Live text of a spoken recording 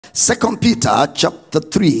2 Peter chapter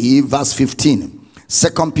 3 verse 15.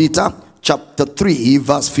 2 Peter chapter 3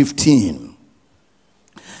 verse 15.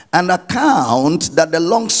 And account that the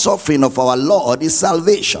long suffering of our Lord is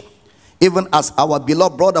salvation, even as our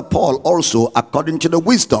beloved brother Paul also, according to the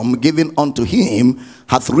wisdom given unto him,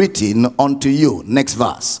 hath written unto you. Next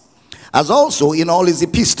verse. As also in all his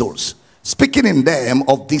epistles, speaking in them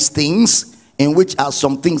of these things, in which are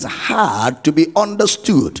some things hard to be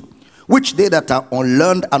understood, which they that are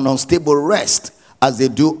unlearned and unstable rest, as they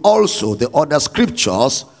do also the other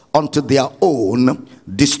scriptures, unto their own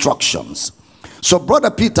destructions. So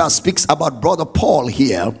brother Peter speaks about brother Paul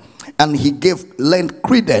here, and he lent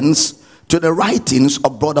credence to the writings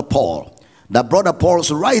of brother Paul. That brother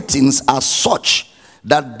Paul's writings are such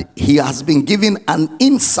that he has been given an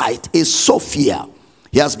insight, a Sophia.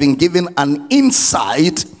 He has been given an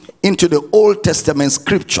insight into the Old Testament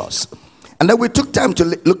scriptures. And then we took time to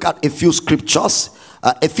look at a few scriptures.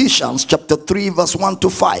 Ephesians chapter 3 verse 1 to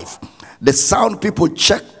 5. The sound people,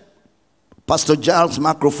 check Pastor Giles'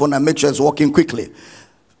 microphone and make sure it's working quickly.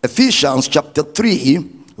 Ephesians chapter 3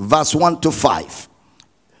 verse 1 to 5.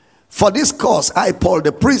 For this cause I, Paul,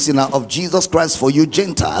 the prisoner of Jesus Christ for you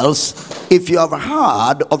Gentiles, if you have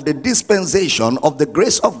heard of the dispensation of the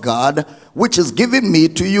grace of God, which is given me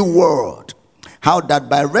to you word, how that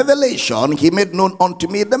by revelation he made known unto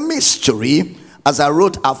me the mystery, as I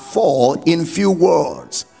wrote afore in few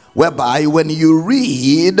words, whereby when you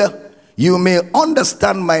read, you may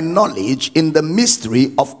understand my knowledge in the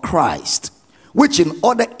mystery of Christ, which in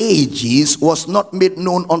other ages was not made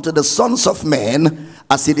known unto the sons of men,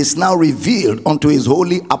 as it is now revealed unto his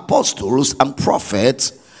holy apostles and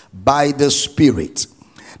prophets by the Spirit.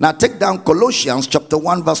 Now take down Colossians chapter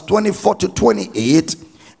 1 verse 24 to 28,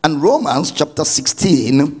 and Romans chapter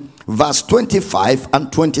 16 verse 25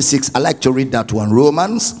 and 26. I like to read that one.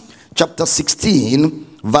 Romans chapter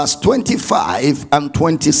 16 verse 25 and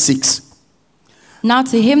 26. Now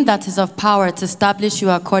to him that is of power to establish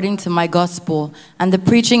you according to my gospel and the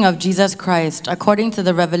preaching of Jesus Christ, according to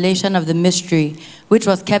the revelation of the mystery, which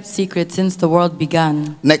was kept secret since the world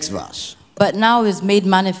began. Next verse. But now is made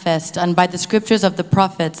manifest, and by the scriptures of the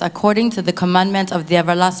prophets, according to the commandment of the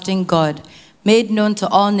everlasting God, made known to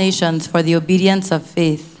all nations for the obedience of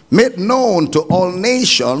faith. Made known to all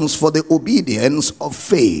nations for the obedience of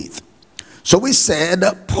faith. So we said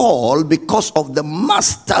Paul, because of the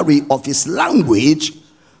mastery of his language,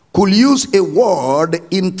 could use a word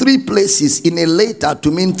in three places in a letter to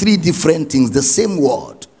mean three different things. The same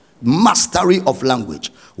word. Mastery of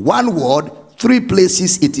language. One word, three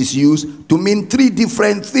places it is used to mean three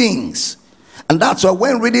different things. And that's why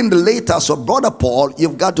when reading the letters of brother Paul,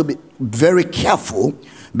 you've got to be very careful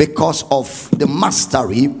because of the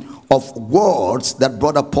mastery of words that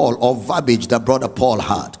brother Paul, or verbiage that brother Paul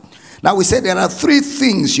had. Now we said there are three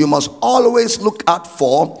things you must always look out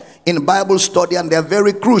for in Bible study, and they're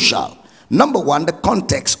very crucial. Number one, the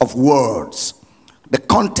context of words. The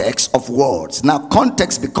context of words. Now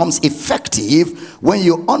context becomes effective when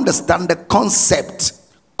you understand the concept.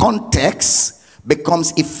 Context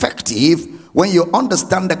becomes effective when you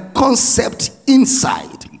understand the concept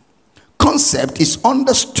inside. Concept is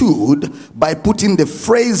understood by putting the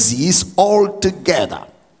phrases all together.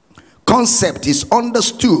 Concept is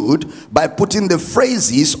understood by putting the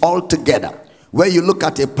phrases all together. Where you look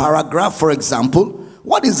at a paragraph, for example,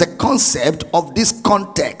 what is the concept of this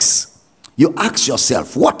context? You ask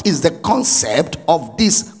yourself, what is the concept of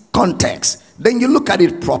this context? Then you look at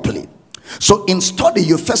it properly. So in study,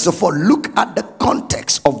 you first of all look at the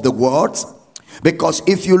context of the words, because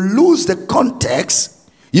if you lose the context,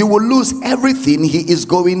 you will lose everything he is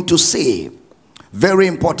going to say. Very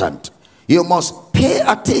important. You must pay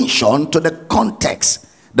attention to the context.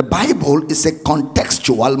 The Bible is a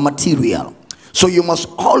contextual material. So you must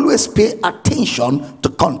always pay attention to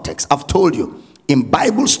context. I've told you, in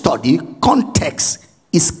Bible study, context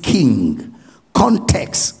is king.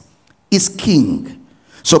 Context is king.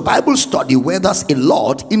 So Bible study weathers a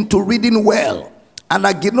lot into reading well. And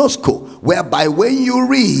aginosko, whereby when you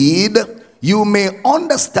read, you may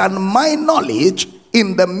understand my knowledge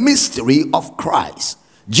in the mystery of Christ.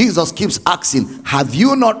 Jesus keeps asking, have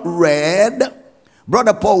you not read?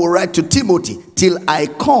 Brother Paul will write to Timothy, till I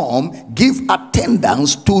come, give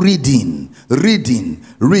attendance to reading. Reading.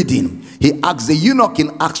 He asks the eunuch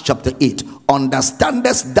in Acts chapter 8,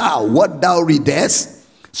 understandest thou what thou readest?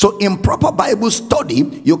 So in proper Bible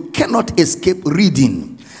study, you cannot escape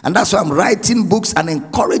reading. And that's why I'm writing books and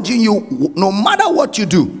encouraging you, no matter what you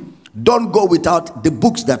do, don't go without the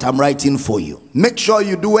books that I'm writing for you. Make sure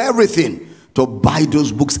you do everything to buy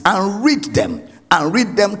those books and read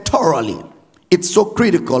them thoroughly. It's so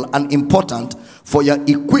critical and important for your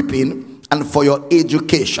equipping, and for your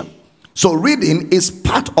education. So reading is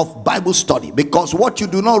part of Bible study, because what you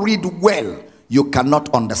do not read well, you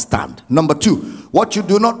cannot understand. Number two, what you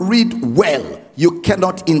do not read well, you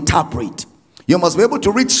cannot interpret. You must be able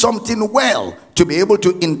to read something well to be able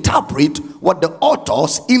to interpret what the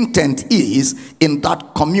author's intent is in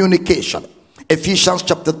that communication. Ephesians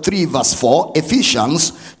chapter 3 verse 4.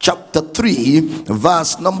 Ephesians chapter 3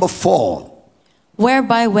 verse number 4.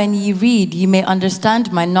 Whereby when ye read, ye may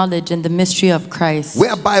understand my knowledge in the mystery of Christ.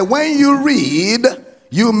 Whereby when you read,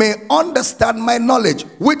 you may understand my knowledge,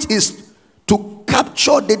 which is to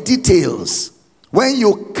capture the details. When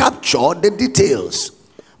you capture the details,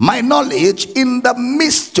 my knowledge in the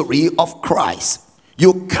mystery of Christ,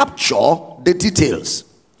 you capture the details.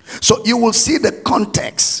 So you will see the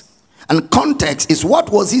context. And context is, what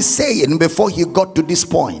was he saying before he got to this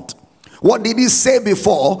point? What did he say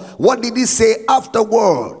before? What did he say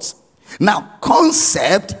afterwards? Now,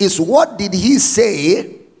 concept is, what did he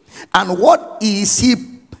say, and what is he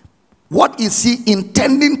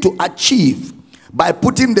intending to achieve by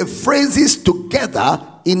putting the phrases together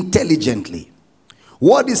intelligently?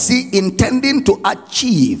 What is he intending to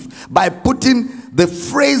achieve by putting the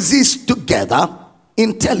phrases together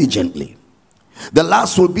intelligently? The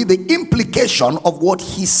last will be the implication of what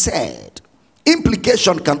he said.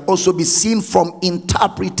 Implication can also be seen from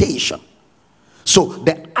interpretation. So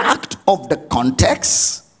the act of the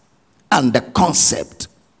context and the concept.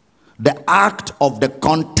 The act of the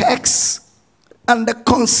context and the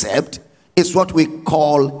concept is what we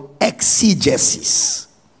call exegesis.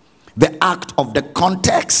 The act of the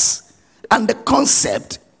context and the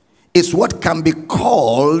concept is what can be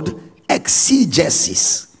called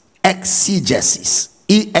exegesis. Exegesis.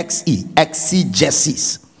 E-X-E.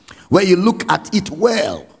 Exegesis. Where you look at it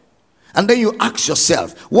well, and then you ask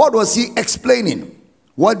yourself, what was he explaining?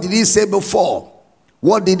 What did he say before?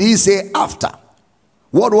 What did he say after?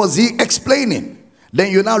 What was he explaining?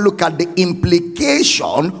 Then you now look at the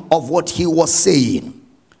implication of what he was saying.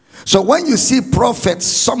 So when you see prophets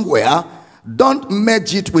somewhere, don't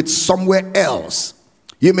merge it with somewhere else.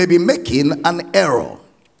 You may be making an error.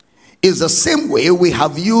 It's the same way we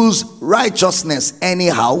have used righteousness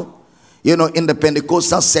anyhow, you know, in the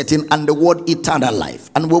Pentecostal setting, and the word eternal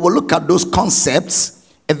life. And we will look at those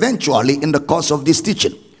concepts eventually in the course of this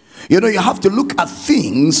teaching. You know, you have to look at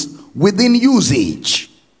things within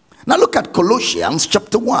usage. Now look at Colossians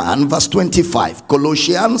chapter 1 verse 25.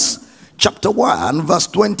 Colossians chapter 1 verse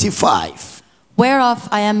 25. Whereof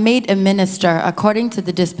I am made a minister according to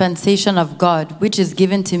the dispensation of God, which is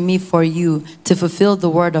given to me for you to fulfill the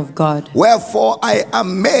word of God. Wherefore I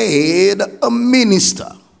am made a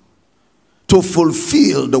minister to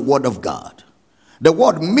fulfill the word of God. The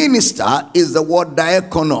word minister is the word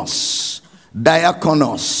diakonos.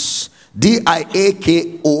 Diakonos. D-I-A-K-O-N-O-S.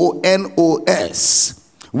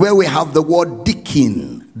 Where we have the word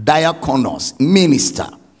deacon. Diakonos. Minister.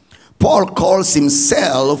 Paul calls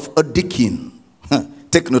himself a deacon.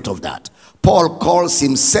 Take note of that. Paul calls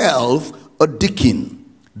himself a deacon.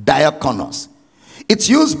 Diakonos. It's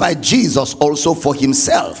used by Jesus also for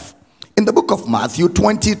himself. In the book of Matthew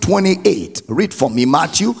 20:28. Read for me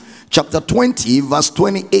Matthew chapter 20 verse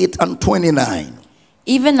 28 and 29.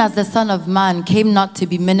 Even as the Son of Man came not to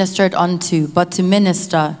be ministered unto, but to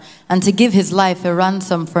minister, and to give his life a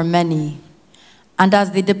ransom for many. And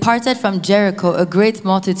as they departed from Jericho, a great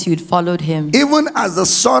multitude followed him. Even as the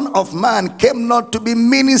Son of Man came not to be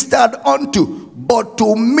ministered unto, but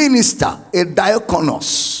to minister, a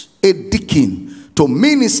diakonos, a deacon, to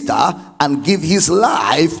minister and give his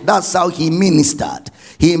life. That's how he ministered.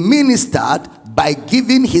 He ministered by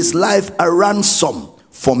giving his life a ransom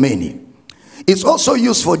for many. It's also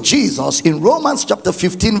used for Jesus in Romans chapter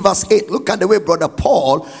 15 verse 8. Look at the way Brother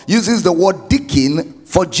Paul uses the word deacon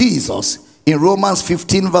for Jesus in Romans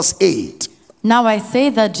 15 verse 8. Now I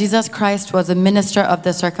say that Jesus Christ was a minister of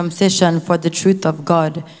the circumcision for the truth of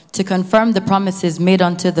God, to confirm the promises made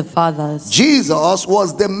unto the fathers. Jesus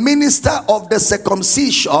was the minister of the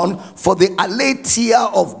circumcision for the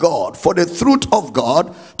aletheia of God, for the truth of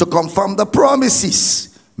God, to confirm the promises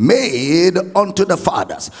made unto the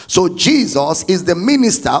fathers. So Jesus is the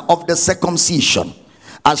minister of the circumcision,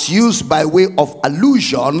 as used by way of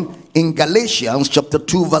allusion in Galatians chapter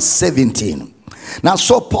 2 verse 17. Now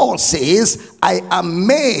so Paul says, I am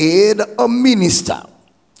made a minister.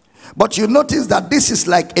 But you notice that this is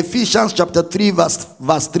like Ephesians chapter 3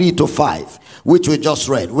 verse 3 to 5, which we just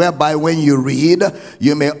read, whereby when you read,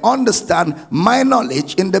 you may understand my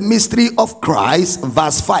knowledge in the mystery of Christ.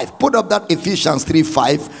 Verse 5. Put up that Ephesians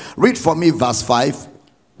 3:5. Read for me verse 5.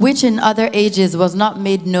 which in other ages was not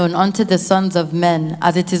made known unto the sons of men,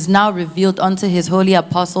 as it is now revealed unto his holy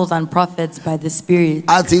apostles and prophets by the Spirit.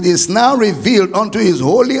 As it is now revealed unto his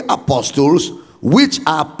holy apostles, which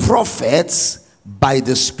are prophets by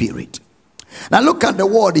the Spirit. Now look at the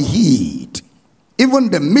word hid. Even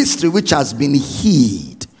the mystery which has been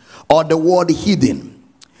hid, or the word hidden.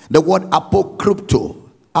 The word apokrypto,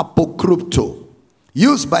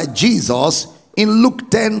 used by Jesus in Luke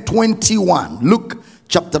 10:21. Luke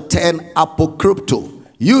chapter 10, apokrypto,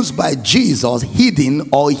 used by Jesus, hidden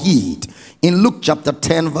or hid, in Luke chapter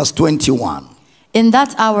 10 verse 21. In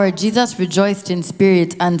that hour Jesus rejoiced in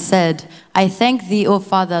spirit and said, I thank thee, O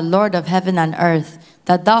Father, Lord of heaven and earth,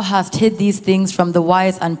 that thou hast hid these things from the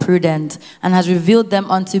wise and prudent, and hast revealed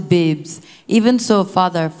them unto babes. Even so,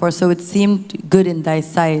 Father, for so it seemed good in thy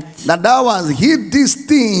sight. That thou hast hid these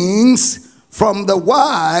things from the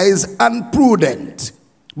wise and prudent,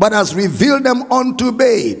 but has revealed them unto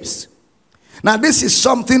babes. Now this is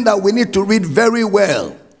something that we need to read very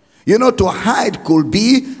well. You know, to hide could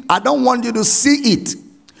be, I don't want you to see it.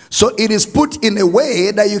 So it is put in a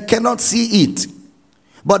way that you cannot see it.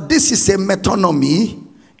 But this is a metonymy.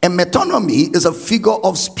 A metonymy is a figure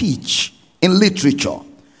of speech in literature.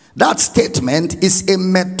 That statement is a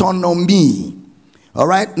metonymy. All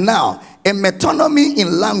right, now, a metonymy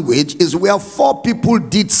in language is where four people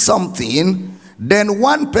did something, then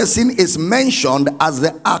one person is mentioned as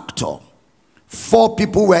the actor. Four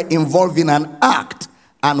people were involved in an act,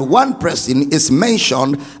 and one person is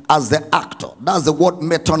mentioned as the actor. That's the word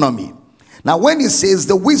metonymy. Now, when he says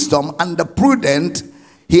the wisdom and the prudent,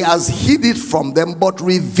 he has hid it from them, but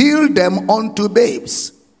revealed them unto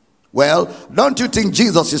babes. Well, don't you think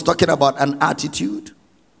Jesus is talking about an attitude?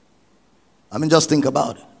 I mean, just think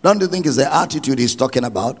about it. Don't you think it's the attitude he's talking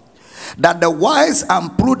about? That the wise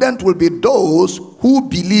and prudent will be those who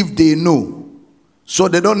believe they know. So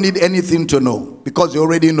they don't need anything to know, because they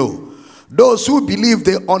already know. Those who believe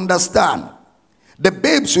they understand. The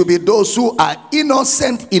babes will be those who are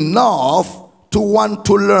innocent enough to want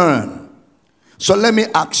to learn. So let me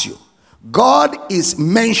ask you. God is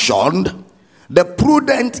mentioned. The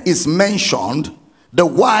prudent is mentioned. The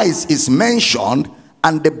wise is mentioned.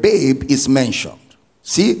 And the babe is mentioned.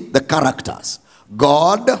 See the characters.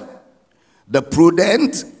 God, the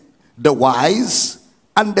prudent, the wise,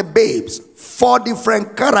 and the babes. Four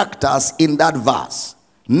different characters in that verse.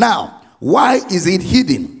 Now, why is it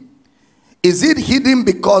hidden? Is it hidden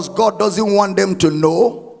because God doesn't want them to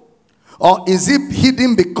know? Or is it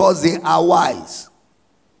hidden because they are wise?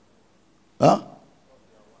 Huh?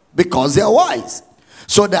 Because they are wise.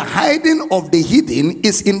 So the hiding of the hidden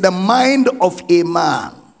is in the mind of a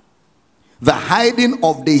man. The hiding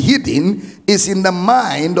of the hidden is in the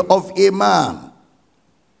mind of a man.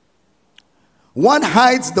 What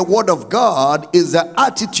hides the word of God is the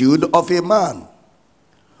attitude of a man.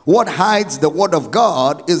 What hides the word of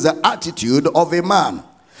God is the attitude of a man.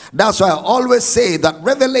 That's why I always say that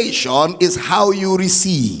revelation is how you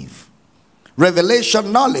receive.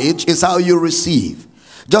 Revelation knowledge is how you receive.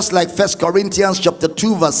 Just like 1 Corinthians chapter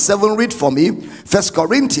 2 verse 7. Read for me. 1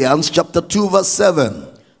 Corinthians chapter 2 verse 7.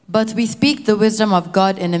 But we speak the wisdom of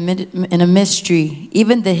God in a mystery,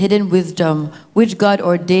 even the hidden wisdom, which God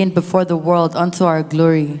ordained before the world unto our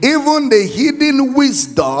glory. Even the hidden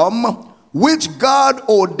wisdom, which God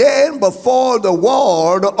ordained before the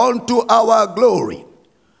world unto our glory.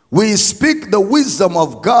 We speak the wisdom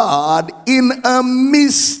of God in a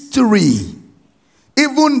mystery.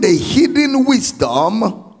 Even the hidden wisdom,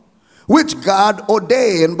 which God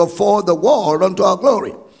ordained before the world unto our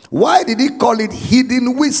glory. Why did he call it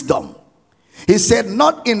hidden wisdom? He said,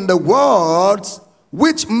 not in the words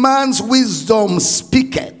which man's wisdom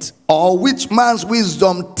speaketh, or which man's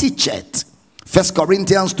wisdom teacheth. 1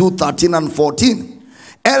 Corinthians 2:13 and 14.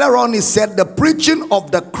 Earlier on he said, the preaching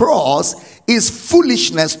of the cross is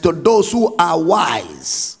foolishness to those who are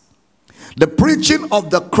wise. The preaching of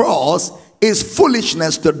the cross is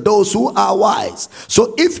foolishness to those who are wise.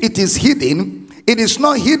 So if it is hidden, it is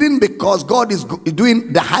not hidden because God is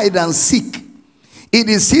doing the hide and seek. It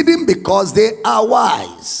is hidden because they are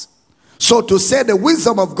wise. So to say the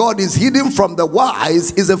wisdom of God is hidden from the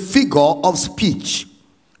wise is a figure of speech.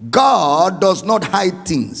 God does not hide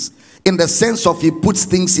things in the sense of he puts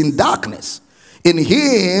things in darkness. In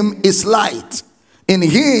him is light. In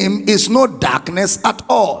him is no darkness at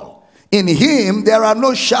all. In him there are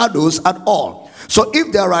no shadows at all. So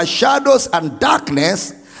if there are shadows and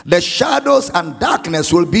darkness, the shadows and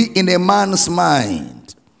darkness will be in a man's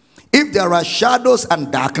mind. If there are shadows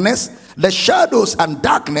and darkness, the shadows and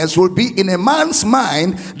darkness will be in a man's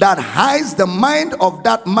mind that hides the mind of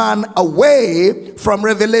that man away from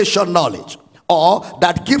revelation knowledge. or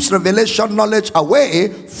that keeps revelation knowledge away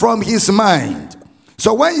from his mind.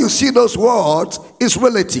 So when you see those words, it's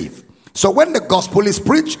relative. So when the gospel is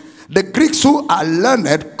preached, the Greeks who are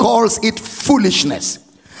learned calls it foolishness.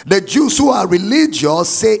 The Jews who are religious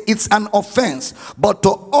say it's an offense. But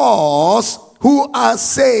to us who are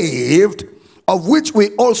saved, of which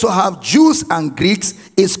we also have Jews and Greeks,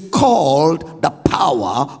 is called the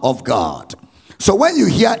power of God. So when you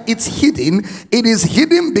hear it's hidden, it is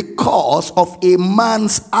hidden because of a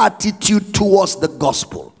man's attitude towards the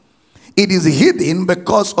gospel. It is hidden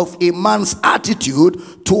because of a man's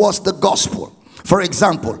attitude towards the gospel. For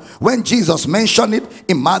example, when Jesus mentioned it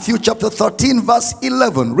in Matthew chapter 13 verse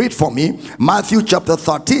 11. Read for me. Matthew chapter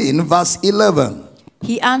 13 verse 11.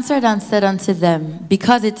 He answered and said unto them,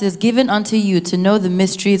 because it is given unto you to know the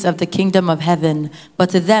mysteries of the kingdom of heaven, but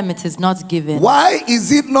to them it is not given. Why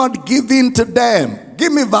is it not given to them?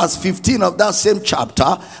 Give me verse 15 of that same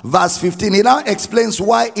chapter. Verse 15, it now explains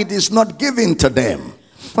why it is not given to them.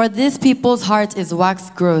 For this people's heart is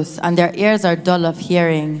waxed gross, and their ears are dull of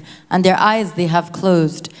hearing, and their eyes they have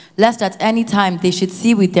closed, lest at any time they should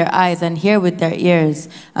see with their eyes and hear with their ears,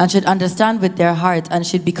 and should understand with their heart, and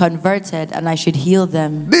should be converted, and I should heal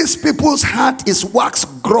them. These people's heart is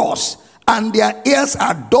waxed gross, and their ears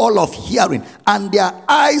are dull of hearing, and their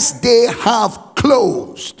eyes they have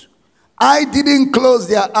closed. I didn't close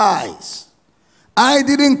their eyes.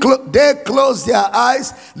 They close their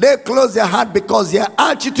eyes, they close their heart, because their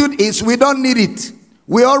attitude is, we don't need it.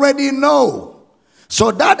 We already know.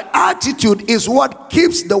 So that attitude is what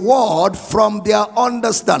keeps the word from their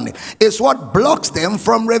understanding. It's what blocks them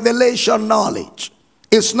from revelation knowledge.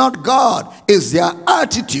 It's not God, it's their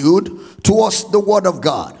attitude towards the word of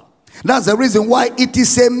God. That's the reason why it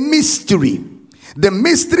is a mystery. The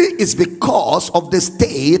mystery is because of the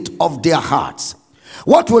state of their hearts.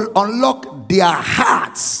 What will unlock their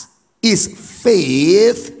hearts is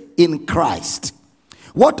faith in Christ.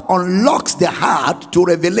 What unlocks the heart to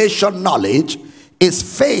revelation knowledge is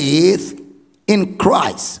faith in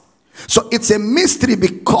Christ. So it's a mystery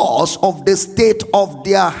because of the state of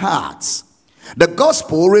their hearts. The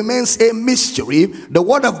gospel remains a mystery. The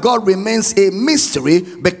word of God remains a mystery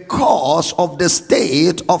because of the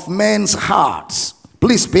state of men's hearts.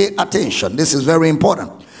 Please pay attention. This is very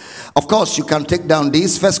important. Of course, you can take down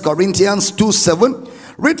this. 1 Corinthians 2:7.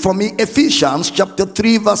 Read for me Ephesians chapter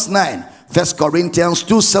 3 verse 9. 1 Corinthians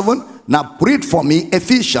 2:7. Now read for me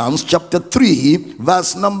Ephesians chapter 3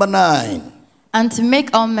 verse number 9. And to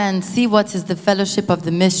make all men see what is the fellowship of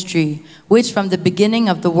the mystery, which from the beginning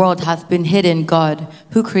of the world hath been hid in God,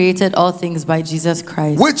 who created all things by Jesus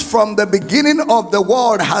Christ. Which from the beginning of the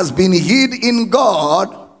world has been hid in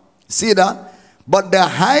God. See that? But the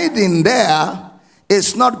hiding there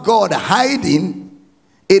is not God hiding.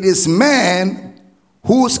 It is men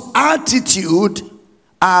whose attitude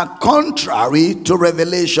are contrary to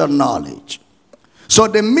revelation knowledge. So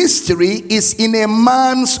the mystery is in a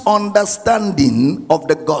man's understanding of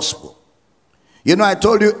the gospel. You know, I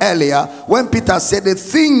told you earlier, when Peter said the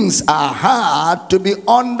things are hard to be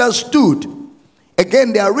understood,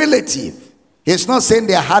 again, they are relative. He's not saying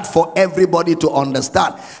they are hard for everybody to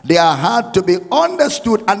understand. They are hard to be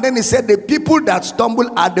understood. And then he said the people that stumble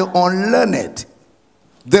are the unlearned.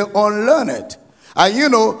 The unlearned. And you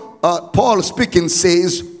know, Paul speaking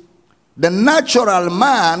says, the natural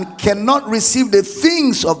man cannot receive the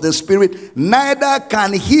things of the Spirit, neither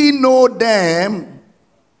can he know them,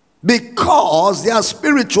 because they are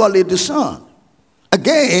spiritually discerned.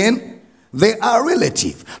 Again, they are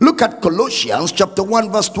relative. Look at Colossians chapter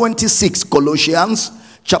 1 verse 26. Colossians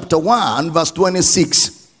chapter 1 verse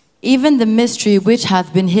 26. Even the mystery which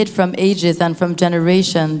hath been hid from ages and from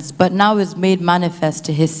generations, but now is made manifest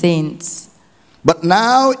to his saints. But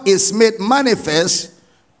now is made manifest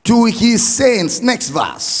to his saints. Next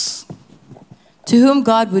verse. To whom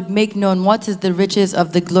God would make known what is the riches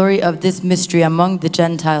of the glory of this mystery among the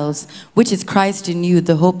Gentiles, which is Christ in you,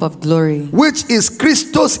 the hope of glory. Which is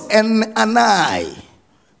Christos en anai.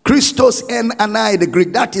 Christos en anai, the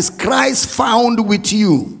Greek. That is Christ found with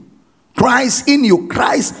you. Christ in you.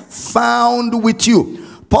 Christ found with you.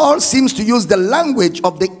 Paul seems to use the language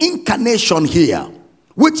of the incarnation here,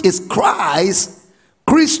 which is Christ,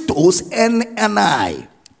 Christos en anai.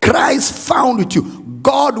 Christ found with you.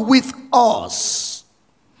 God with us,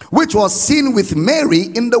 which was seen with Mary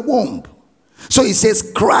in the womb. So he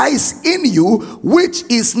says Christ in you, which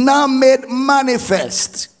is now made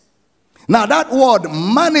manifest. Now that word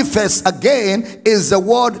manifest again is the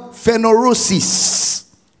word phenorosis,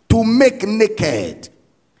 to make naked.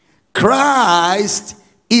 Christ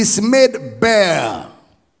is made bare.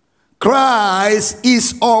 Christ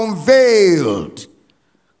is unveiled.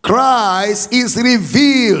 Christ is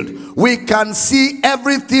revealed. We can see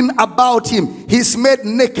everything about him. He's made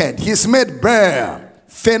naked. He's made bare.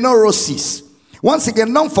 Phenorosis. Once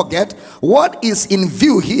again, don't forget, what is in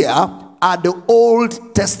view here are the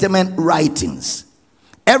Old Testament writings.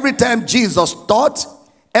 Every time Jesus taught,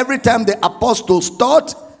 every time the apostles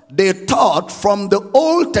taught, they taught from the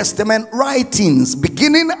Old Testament writings,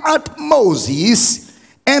 beginning at Moses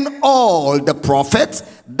and all the prophets.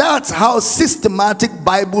 That's how systematic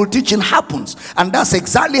Bible teaching happens. And that's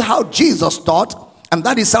exactly how Jesus taught, and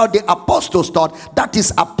that is how the apostles taught. That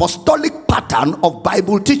is apostolic pattern of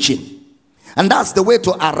Bible teaching. And that's the way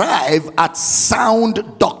to arrive at sound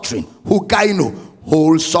doctrine. Hugaino,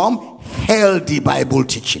 wholesome, healthy Bible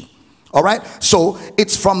teaching. All right, so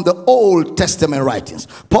it's from the Old Testament writings.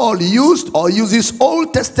 Paul uses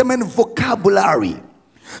Old Testament vocabulary.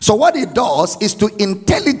 So what he does is to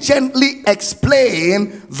intelligently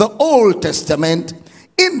explain the Old Testament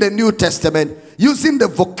in the New Testament, using the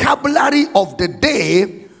vocabulary of the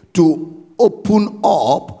day to open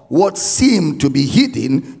up what seemed to be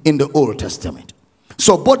hidden in the Old Testament.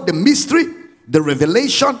 So both the mystery, the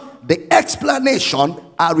revelation, the explanation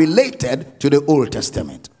are related to the Old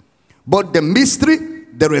Testament. But the mystery,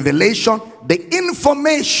 the revelation, the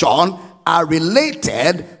information are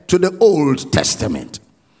related to the Old Testament.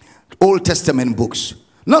 Old Testament books.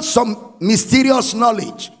 Not some mysterious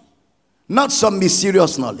knowledge. Not some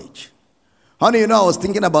mysterious knowledge. Honey, you know, I was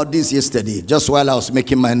thinking about this yesterday, just while I was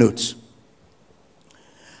making my notes.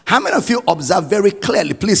 How many of you observe very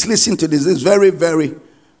clearly? Please listen to this. This is very, very,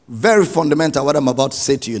 very fundamental, what I'm about to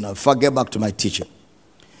say to you now. If I get back to my teaching.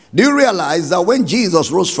 Do you realize that when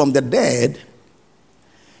Jesus rose from the dead,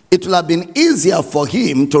 it would have been easier for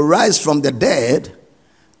him to rise from the dead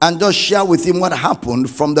and just share with him what happened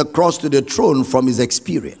from the cross to the throne from his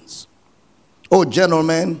experience? Oh,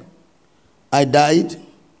 gentlemen, I died.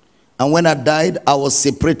 And when I died, I was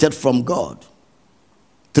separated from God.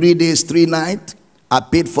 3 days, 3 nights, I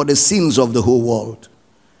paid for the sins of the whole world.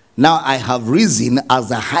 Now I have risen as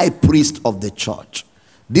the high priest of the church.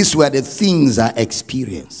 These were the things I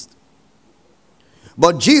experienced.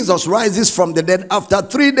 But Jesus rises from the dead after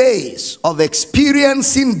 3 days of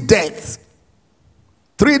experiencing death.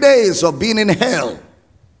 3 days of being in hell.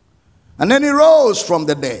 And then he rose from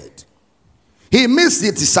the dead. He meets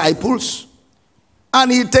the disciples and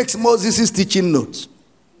he takes Moses' teaching notes.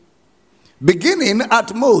 Beginning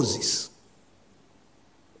at Moses.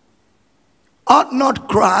 Ought not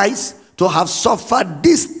Christ to have suffered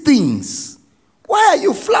these things? Why are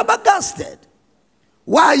you flabbergasted?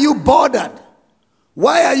 Why are you bothered?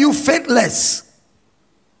 Why are you faithless?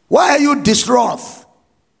 Why are you distraught?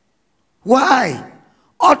 Why?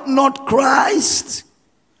 Ought not Christ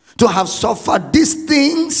to have suffered these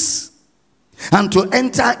things and to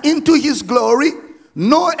enter into his glory?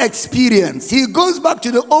 No experience. He goes back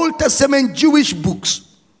to the Old Testament Jewish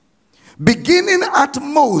books, beginning at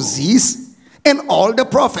Moses and all the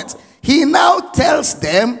prophets. He now tells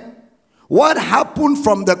them what happened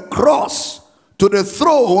from the cross to the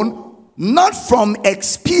throne, not from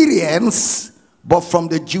experience, but from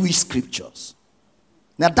the Jewish scriptures.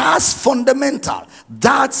 Now that's fundamental.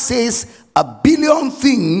 That says a billion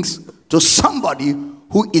things to somebody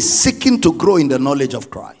who is seeking to grow in the knowledge of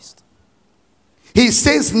Christ. He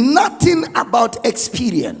says nothing about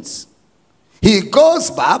experience. He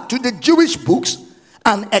goes back to the Jewish books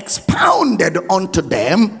and expounded unto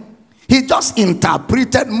them. He just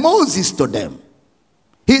interpreted Moses to them.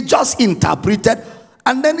 He just interpreted,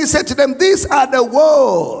 and then he said to them, these are the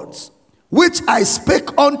words which I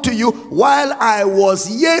spake unto you while I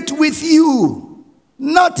was yet with you.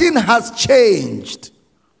 Nothing has changed.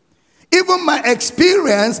 Even my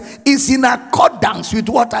experience is in accordance with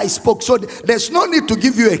what I spoke. So there's no need to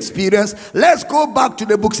give you experience. Let's go back to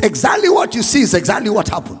the books. Exactly what you see is exactly what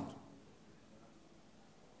happened.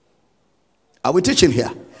 Are we teaching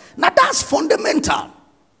here? Now that's fundamental.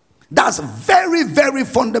 That's very, very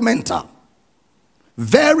fundamental.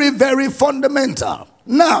 Very, very fundamental.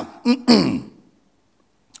 Now,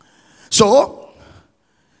 so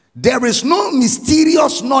there is no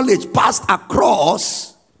mysterious knowledge passed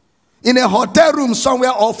across in a hotel room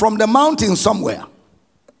somewhere or from the mountain somewhere.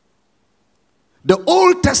 The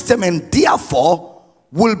Old Testament, therefore,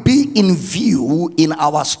 will be in view in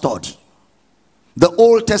our study. The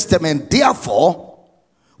Old Testament, therefore,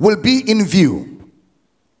 will be in view.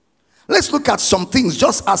 Let's look at some things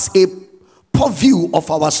just as a purview of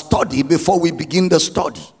our study before we begin the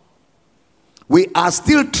study. We are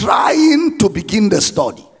still trying to begin the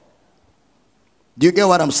study. Do you get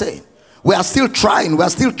what I'm saying? We are still trying. We are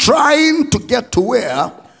still trying to get to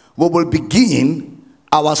where we will begin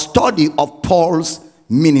our study of Paul's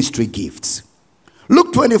ministry gifts.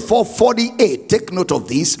 Luke 24:48. Take note of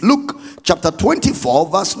this. Luke chapter 24,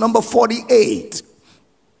 verse number 48.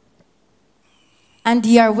 And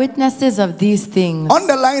ye are witnesses of these things.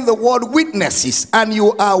 Underline the word witnesses. And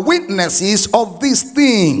you are witnesses of these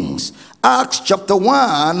things. Acts chapter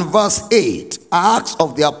 1, verse 8. Acts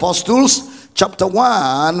of the Apostles chapter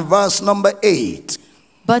 1, verse number 8.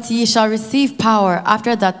 But ye shall receive power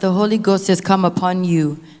after that the Holy Ghost is come upon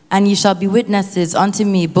you, and ye shall be witnesses unto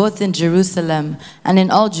me both in Jerusalem and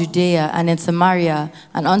in all Judea and in Samaria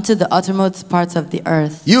and unto the uttermost parts of the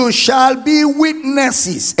earth. You shall be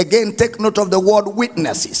witnesses. Again, take note of the word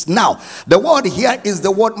witnesses. Now, the word here is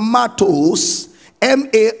the word martos,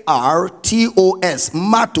 M-A-R-T-O-S,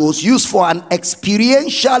 martos, used for an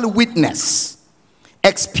experiential witness.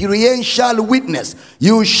 Experiential witness.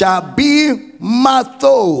 You shall be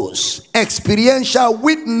martos, experiential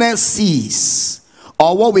witnesses,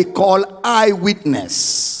 or what we call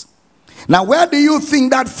eyewitness. Now, where do you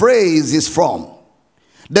think that phrase is from?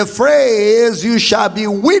 The phrase "you shall be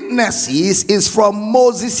witnesses" is from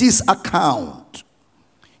Moses' account.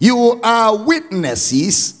 You are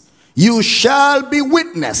witnesses, you shall be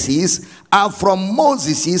witnesses, are from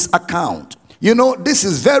Moses' account. You know, this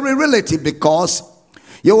is very relative, because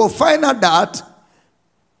you will find out that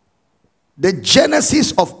the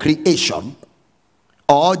genesis of creation,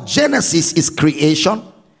 or Genesis is creation,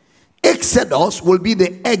 Exodus will be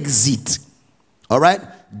the exit. All right?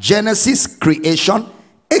 Genesis, creation,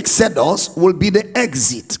 Exodus will be the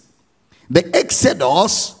exit. The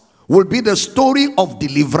Exodus will be the story of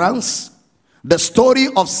deliverance, the story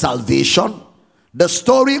of salvation, the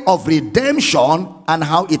story of redemption, and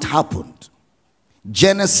how it happened.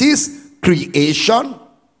 Genesis, creation,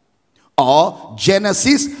 or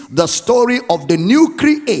Genesis, the story of the new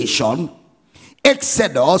creation.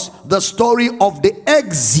 Exodus, the story of the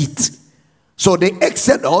exit. So the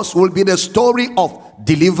Exodus will be the story of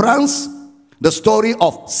deliverance, the story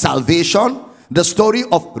of salvation, the story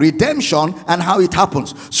of redemption, and how it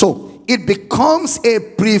happens. So it becomes a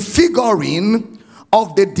prefiguring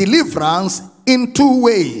of the deliverance in two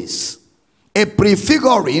ways. A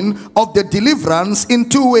prefiguring of the deliverance in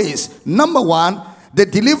two ways. Number one, the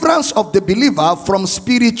deliverance of the believer from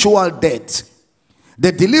spiritual death.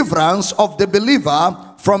 The deliverance of the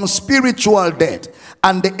believer from spiritual death,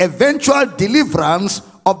 and the eventual deliverance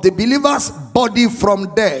of the believer's body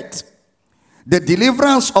from death. The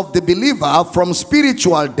deliverance of the believer from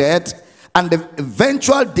spiritual death, and the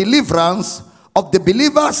eventual deliverance of the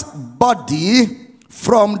believer's body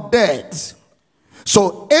from death.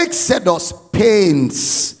 So Exodus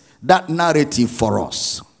paints that narrative for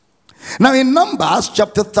us. Now in Numbers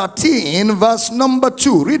chapter 13, verse number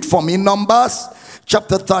 2. Read for me, Numbers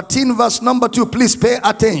chapter 13, verse number 2. Please pay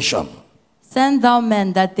attention. Send thou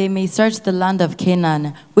men that they may search the land of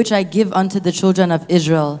Canaan, which I give unto the children of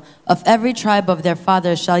Israel. Of every tribe of their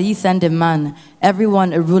fathers shall ye send a man, every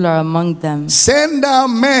one a ruler among them. Send thou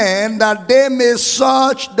men that they may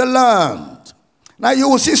search the land. Now you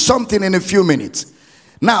will see something in a few minutes.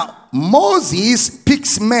 Now Moses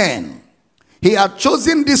picks men. He had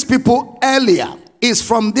chosen these people earlier. It's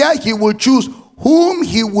from there he will choose whom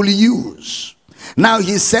he will use. Now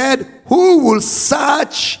he said, who will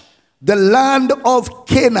search the land of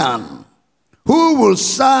Canaan? Who will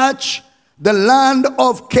search the land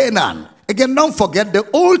of Canaan? Again, don't forget, the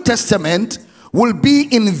Old Testament will be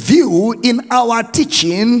in view in our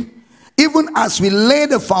teaching, even as we lay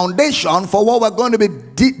the foundation for what we're going to be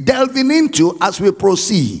delving into as we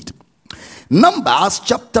proceed. Numbers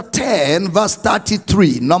chapter 10, verse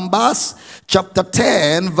 33. Numbers chapter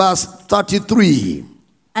 10, verse 33.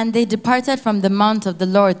 And they departed from the mount of the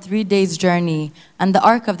Lord 3 days' journey, and the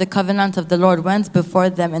ark of the covenant of the Lord went before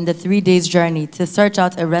them in the 3 days' journey to search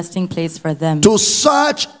out a resting place for them. To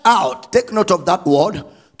search out, take note of that word,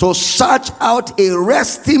 to search out a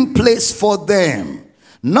resting place for them.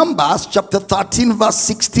 Numbers chapter 13, verse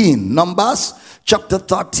 16. Numbers chapter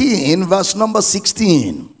 13, verse number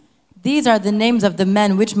 16. These are the names of the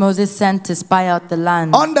men which Moses sent to spy out the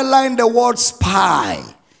land. Underline the word spy.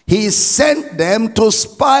 He sent them to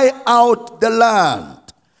spy out the land.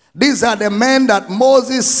 These are the men that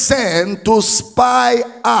Moses sent to spy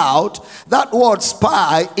out. That word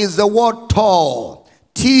spy is the word tor.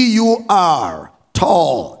 T-U-R.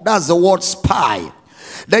 Tor. That's the word spy.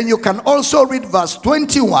 Then you can also read verse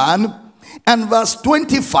 21 and verse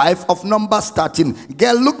 25 of Numbers 13.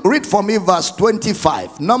 Girl, look, read for me verse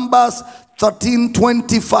 25. Numbers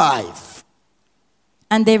 13:25.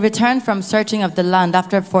 And they returned from searching of the land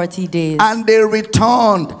after 40 days. And they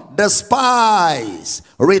returned, the spies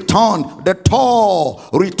returned, the Tor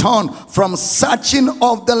returned from searching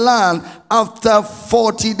of the land after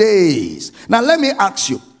 40 days. Now let me ask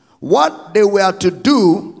you, what they were to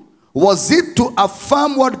do, was it to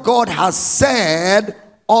affirm what God has said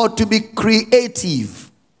or to be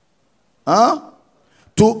creative?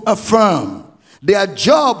 To affirm. Their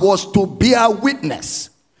job was to bear witness.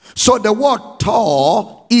 So the word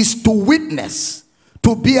Tor is to witness,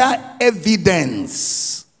 to bear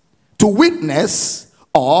evidence. To witness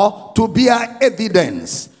or to bear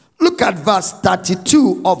evidence. Look at verse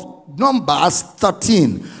 32 of Numbers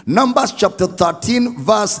 13. Numbers chapter 13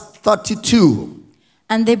 verse 32.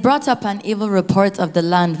 And they brought up an evil report of the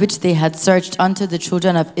land which they had searched unto the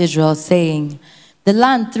children of Israel, saying, The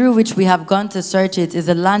land through which we have gone to search it is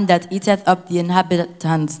a land that eateth up the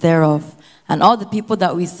inhabitants thereof. And all the people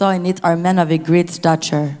that we saw in it are men of a great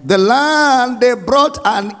stature. The land, they brought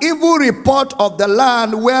an evil report of the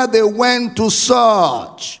land where they went to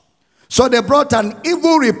search. So they brought an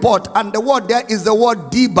evil report, and the word there is the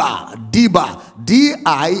word Dibah. Dibah. D-I-B-B-A-H.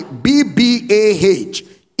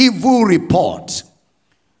 Evil report.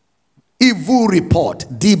 Evil report.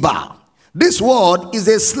 Dibah. This word is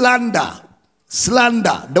a slander.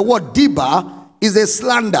 Slander. The word Dibah is a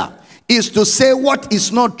slander. Is to say what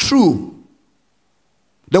is not true.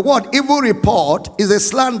 The word evil report is a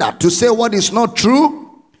slander, to say what is not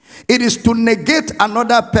true. It is to negate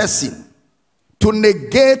another person. To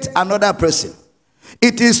negate another person.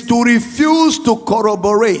 It is to refuse to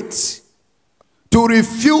corroborate. To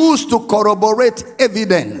refuse to corroborate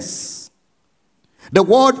evidence. The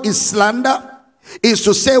word is slander. Is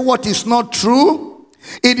to say what is not true.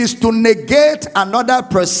 It is to negate another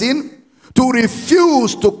person. To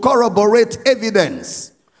refuse to corroborate evidence.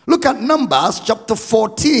 Look at Numbers chapter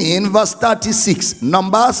 14 verse 36.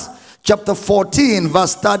 Numbers chapter 14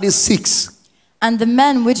 verse 36. And the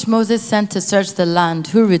men which Moses sent to search the land,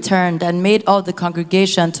 who returned and made all the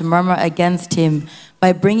congregation to murmur against him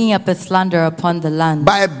by bringing up a slander upon the land.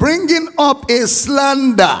 By bringing up a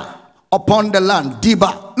slander upon the land.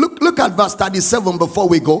 Dibah. Look at verse 37 before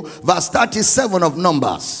we go. Verse 37 of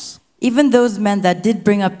Numbers. Even those men that did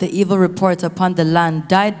bring up the evil report upon the land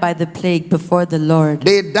died by the plague before the Lord.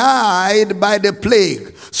 They died by the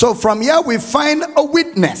plague. So from here we find a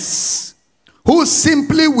witness who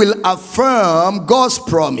simply will affirm God's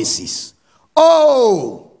promises.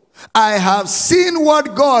 Oh, I have seen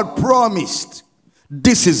what God promised.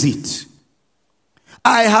 This is it.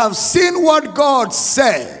 I have seen what God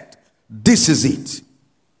said. This is it.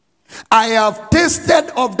 I have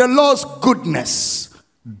tasted of the Lord's goodness.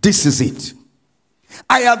 This is it.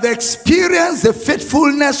 I have experienced the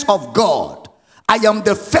faithfulness of God. I am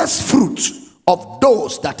the first fruit of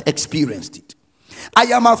those that experienced it. I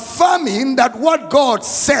am affirming that what God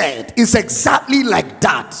said is exactly like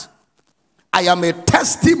that. I am a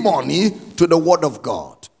testimony to the word of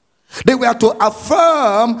God. They were to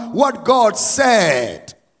affirm what God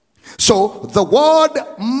said. So the word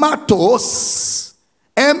matos,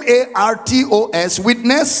 M-A-R-T-O-S,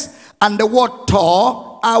 witness, and the word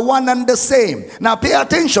Tor are one and the same. Now pay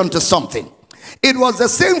attention to something. It was the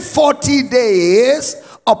same 40 days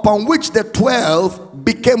upon which the 12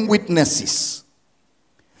 became witnesses.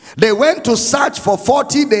 They went to search for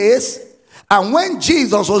 40 days, and when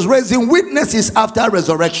Jesus was raising witnesses after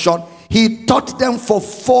resurrection, he taught them for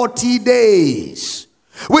 40 days.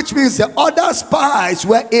 Which means the other spies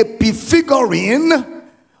were a prefiguring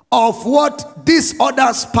of what these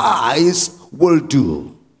other spies will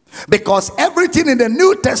do. Because everything in the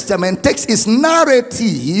New Testament takes its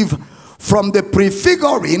narrative from the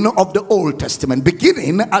prefiguring of the Old Testament,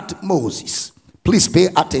 beginning at Moses. Please pay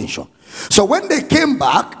attention. So when they came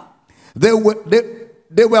back, they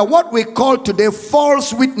were what we call today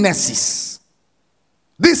false witnesses.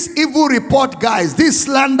 These evil report guys, these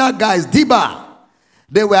slander guys, Dibah,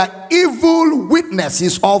 they were evil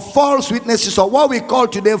witnesses or false witnesses, or what we call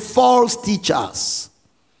today false teachers.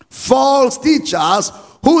 False teachers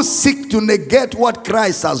who seek to negate what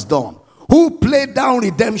Christ has done, who play down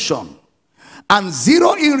redemption and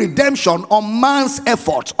zero in redemption on man's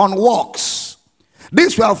efforts, on works.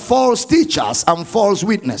 These were false teachers and false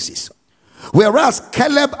witnesses. Whereas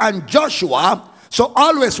Caleb and Joshua, so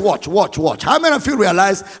always watch. How many of you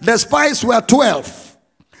realize the spies were 12,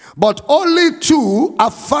 but only 2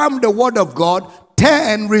 affirmed the word of God,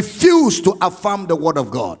 10 refused to affirm the word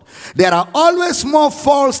of God. There are always more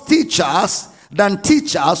false teachers than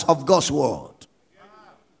teachers of God's word.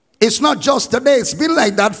 It's not just today, it's been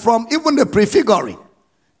like that from even the prefiguring.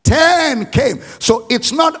 10 came. So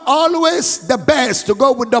it's not always the best to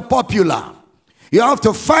go with the popular. You have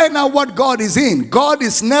to find out what God is in. God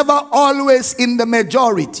is never always in the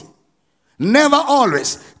majority. Never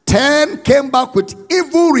always. 10 came back with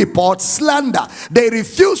evil reports, slander. They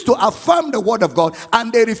refused to affirm the word of God,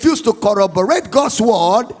 and they refused to corroborate God's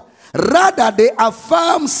word. Rather, they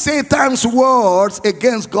affirm Satan's words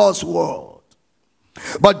against God's word.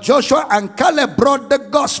 But Joshua and Caleb brought the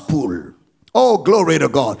gospel. Oh, glory to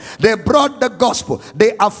God. They brought the gospel.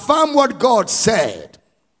 They affirmed what God said.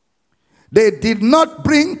 They did not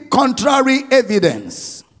bring contrary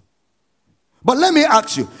evidence. But let me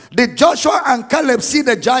ask you, did Joshua and Caleb see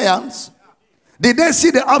the giants? Did they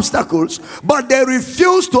see the obstacles? But they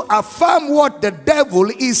refused to affirm what the devil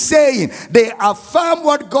is saying. They affirmed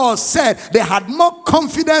what God said. They had more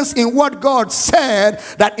confidence in what God said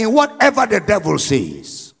than in whatever the devil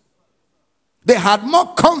says. They had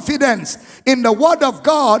more confidence in the word of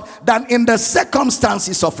God than in the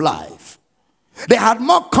circumstances of life. They had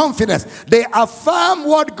more confidence. They affirmed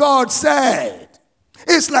what God said.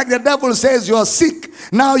 It's like the devil says you're sick.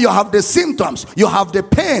 Now you have the symptoms, you have the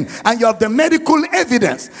pain, and you have the medical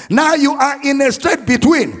evidence. Now you are in a straight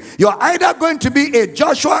between. You're either going to be a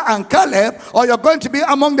Joshua and Caleb, or you're going to be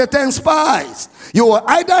among the 10 spies. You will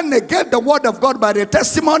either negate the word of God by the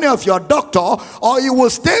testimony of your doctor, or you will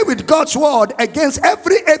stay with God's word against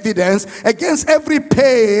every evidence, against every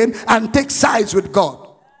pain, and take sides with God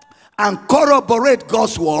and corroborate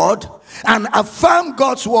God's word and affirm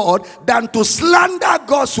God's word than to slander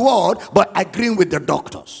God's word but agreeing with the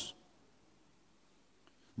doctors.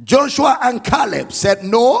 Joshua and Caleb said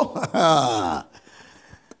no.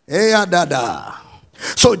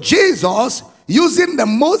 So Jesus, using the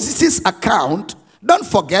Moses' account, don't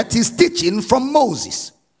forget he's teaching from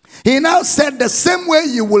Moses. He now said, the same way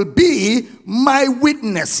you will be my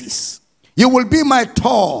witnesses. You will be my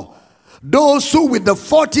Torah. Those who with the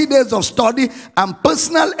 40 days of study and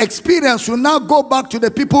personal experience will now go back to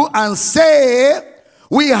the people and say,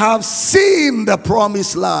 we have seen the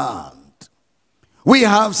promised land. We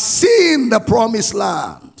have seen the promised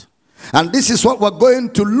land. And this is what we're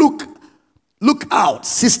going to look out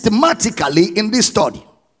systematically in this study.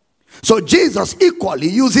 So Jesus equally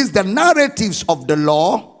uses the narratives of the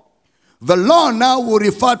law. The law now will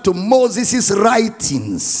refer to Moses'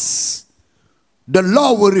 writings. The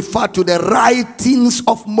law will refer to the writings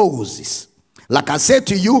of Moses. Like I said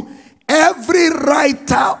to you, every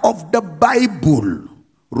writer of the Bible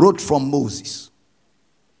wrote from Moses.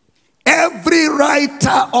 Every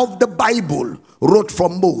writer of the Bible wrote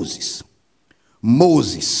from Moses.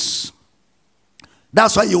 Moses.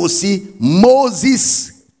 That's why you will see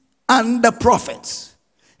Moses and the prophets.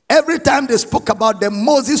 Every time they spoke about them,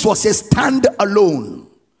 Moses was a stand-alone.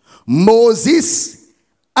 Moses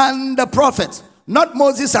and the prophets. Not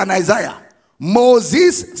Moses and Isaiah.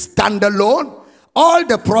 Moses stand-alone. All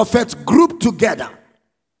the prophets grouped together.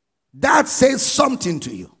 That says something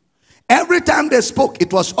to you. Every time they spoke,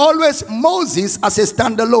 it was always Moses as a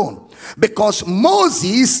stand-alone. Because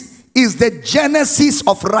Moses is the genesis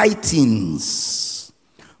of writings.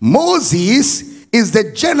 Moses is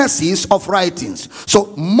the genesis of writings.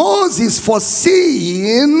 So Moses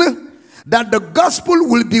foreseeing that the gospel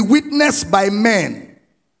will be witnessed by men.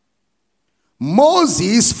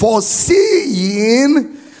 Moses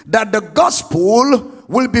foreseeing that the gospel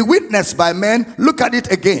will be witnessed by men. Look at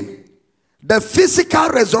it again. The physical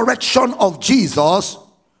resurrection of Jesus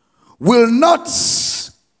will not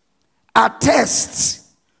attest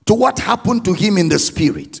to what happened to him in the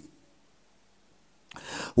spirit.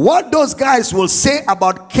 What those guys will say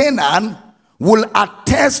about Canaan will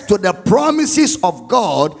attest to the promises of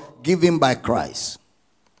God given by Christ.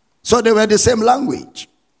 So they were the same language.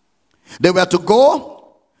 They were to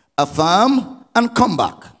go, affirm, and come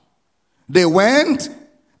back. They went,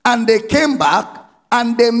 and they came back,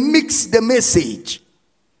 and they mixed the message.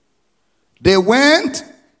 They went,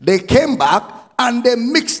 they came back, and they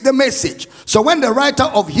mixed the message. So when the writer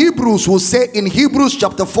of Hebrews will say in Hebrews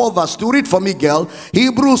chapter 4 verse 2, read for me, girl.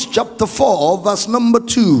 Hebrews chapter 4 verse number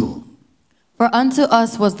 2. For unto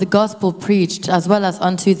us was the gospel preached as well as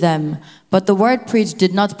unto them. But the word preached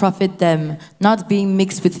did not profit them, not being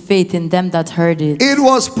mixed with faith in them that heard it. It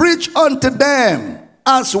was preached unto them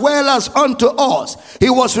as well as unto us. He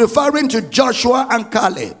was referring to Joshua and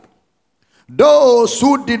Caleb. Those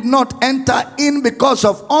who did not enter in because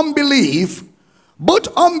of unbelief, both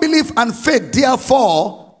unbelief and faith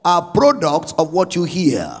therefore are products of what you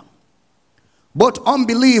hear. Both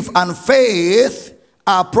unbelief and faith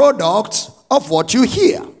are products of what you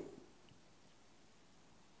hear.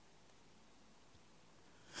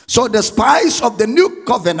 So the spies of the new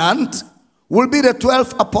covenant will be the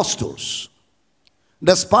 12 apostles.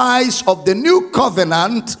 The spies of the new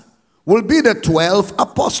covenant will be the 12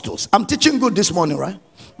 apostles. I'm teaching good this morning, right?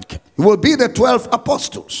 Okay. It will be the 12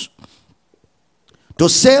 apostles. To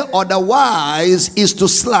say otherwise is to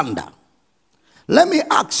slander. Let me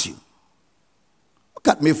ask you. Look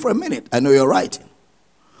at me for a minute. I know you're writing.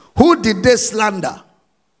 Who did they slander?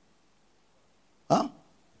 Huh?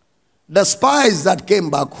 The spies that came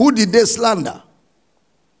back, who did they slander?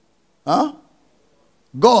 Huh?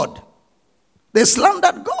 God. They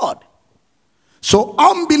slandered God. So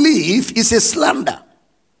unbelief is a slander.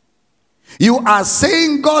 You are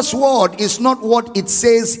saying God's word is not what it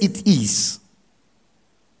says it is.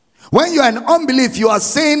 When you are in unbelief, you are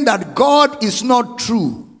saying that God is not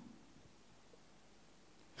true.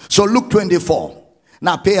 So Luke 24.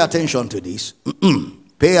 Now pay attention to this.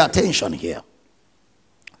 Pay attention here.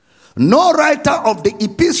 No writer of the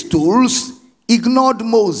epistles ignored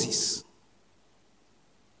Moses.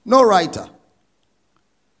 No writer.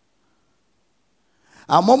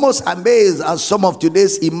 I'm almost amazed at some of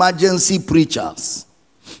today's emergency preachers.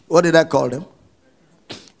 What did I call them?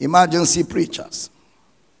 Emergency preachers.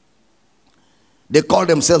 They call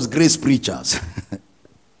themselves grace preachers.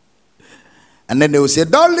 And then they will say,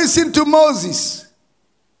 don't listen to Moses.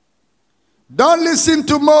 Don't listen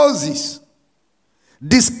to Moses.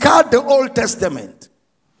 Discard the Old Testament.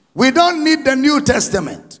 We don't need the New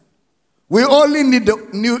Testament. We only need the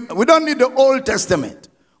new. We don't need the Old Testament.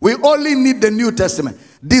 We only need the New Testament.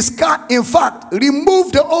 Discard, in fact,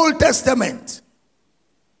 remove the Old Testament.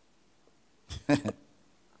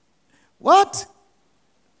 What?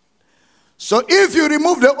 So if you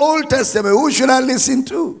remove the Old Testament, who should I listen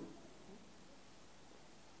to?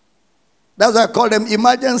 That's why I call them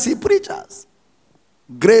emergency preachers.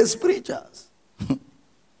 Grace preachers.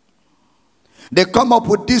 They come up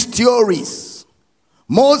with these theories.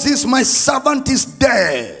 Moses, my servant, is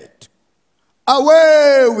dead.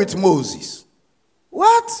 Away with Moses.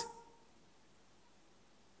 What?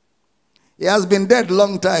 He has been dead a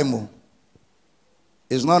long time.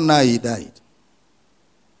 It's not now he died.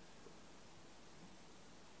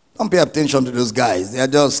 Don't pay attention to those guys. They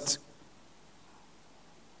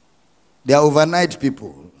are overnight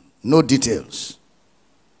people. No details.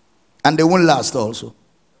 And they won't last also.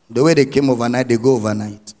 The way they came overnight, they go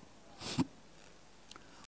overnight.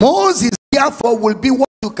 Moses, therefore, will be what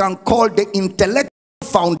you can call the intellectual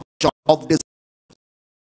foundation of this.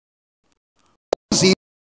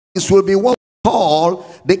 Moses will be what we call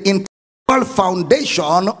the intellectual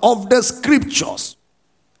foundation of the scriptures.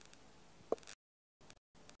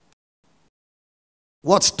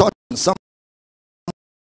 What's taught in some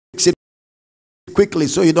quickly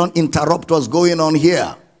so you don't interrupt what's going on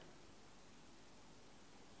here.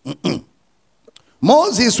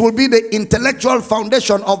 Moses will be the intellectual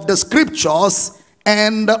foundation of the scriptures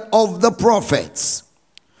and of the prophets.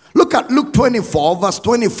 Look at Luke 24 verse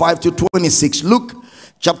 25 to 26. Luke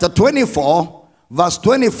chapter 24 verse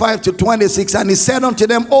 25 to 26. And he said unto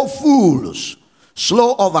them, O fools,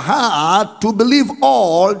 slow of heart to believe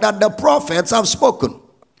all that the prophets have spoken.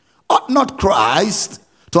 Ought not Christ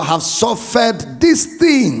to have suffered these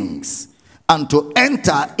things and to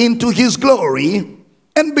enter into his glory?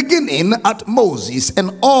 And beginning at Moses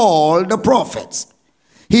and all the prophets,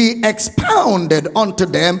 he expounded unto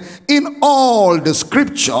them in all the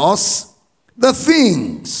scriptures the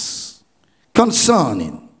things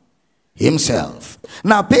concerning himself.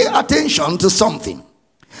 Now pay attention to something.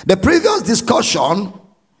 The previous discussion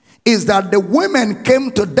is that the women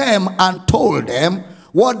came to them and told them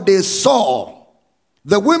what they saw.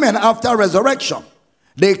 The women after resurrection,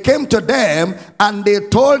 they came to them and they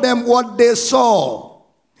told them what they saw.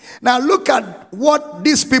 Now look at what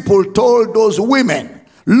these people told those women.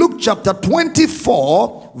 Luke chapter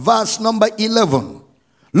 24 verse number 11.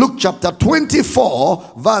 Luke chapter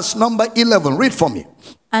 24 verse number 11. Read for me.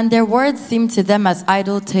 And their words seemed to them as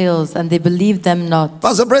idle tales, and they believed them not.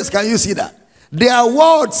 Pastor Brace, can you see that? Their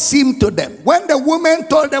words seemed to them. When the women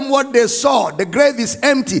told them what they saw, the grave is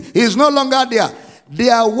empty, he is no longer there.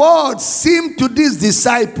 Their words seemed to these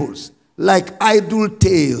disciples like idle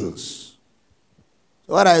tales.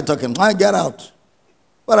 What are you talking about? Get out.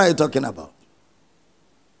 What are you talking about?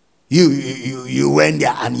 You went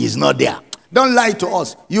there and he's not there. Don't lie to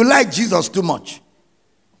us. You like Jesus too much.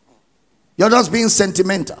 You're just being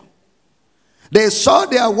sentimental. They saw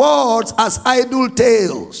their words as idle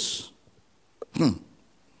tales.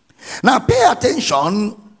 Now pay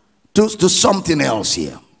attention to something else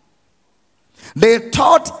here. They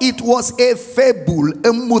thought it was a fable,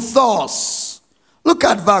 a mythos. Look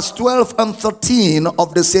at verse 12 and 13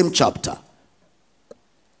 of the same chapter.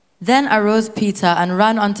 Then arose Peter and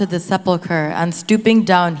ran unto the sepulchre, and stooping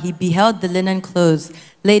down, he beheld the linen clothes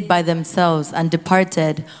laid by themselves, and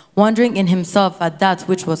departed, wondering in himself at that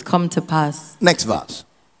which was come to pass. Next verse.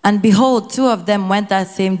 And behold, two of them went that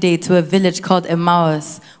same day to a village called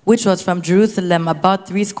Emmaus, which was from Jerusalem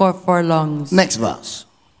about 80 furlongs. Next verse.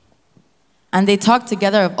 And they talked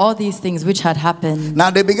together of all these things which had happened.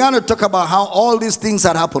 Now they began to talk about how all these things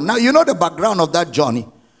had happened. Now you know the background of that journey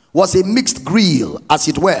was a mixed grill, as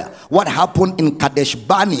it were. What happened in Kadesh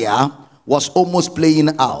Barnea was almost playing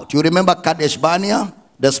out. You remember Kadesh Barnea?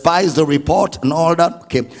 The spies, the report and all that?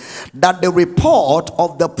 Okay. That the report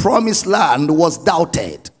of the promised land was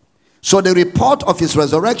doubted. So the report of his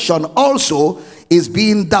resurrection also is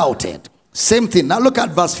being doubted. Same thing. Now look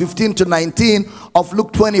at verse 15 to 19 of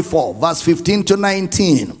Luke 24. Verse 15 to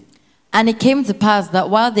 19. And it came to pass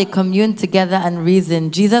that while they communed together and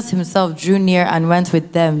reasoned, Jesus himself drew near and went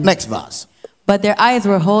with them. Next verse. But their eyes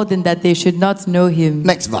were holden that they should not know him.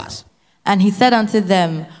 Next verse. And he said unto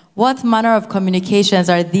them, what manner of communications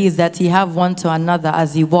are these that ye have one to another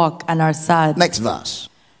as ye walk and are sad? Next verse.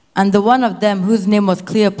 And the one of them, whose name was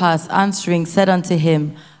Cleopas, answering, said unto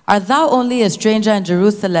him, art thou only a stranger in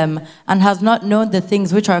Jerusalem, and hast not known the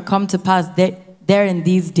things which are come to pass there in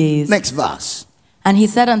these days? Next verse. And he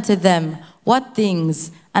said unto them, what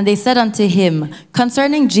things? And they said unto him,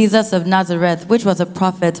 concerning Jesus of Nazareth, which was a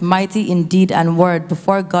prophet, mighty in deed and word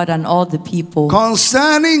before God and all the people.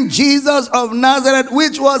 Concerning Jesus of Nazareth,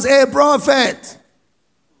 which was a prophet.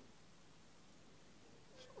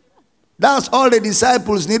 That's all the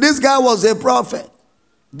disciples need. This guy was a prophet.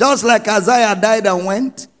 Just like Isaiah died and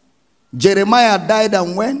went. Jeremiah died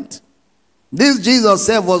and went. This Jesus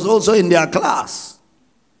self was also in their class.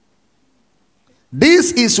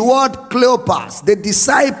 This is what Cleopas, the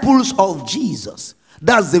disciples of Jesus,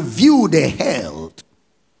 that's the view they held.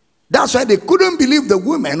 That's why they couldn't believe the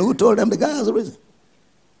women who told them the guy has risen.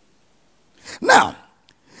 Now,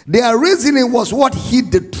 their reasoning was what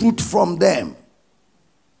hid the truth from them.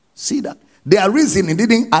 See that? Their reasoning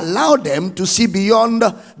didn't allow them to see beyond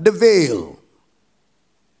the veil.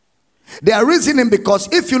 Their reasoning,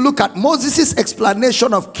 because if you look at Moses'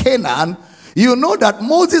 explanation of Canaan, you know that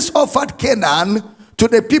Moses offered Canaan to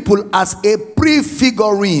the people as a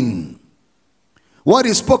prefiguring. What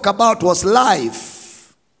he spoke about was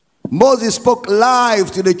life. Moses spoke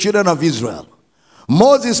life to the children of Israel.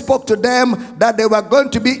 Moses spoke to them that they were going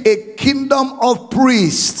to be a kingdom of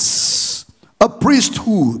priests, a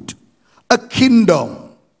priesthood, a kingdom.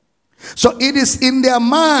 So it is in their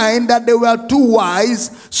mind that they were too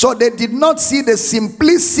wise, so they did not see the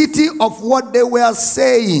simplicity of what they were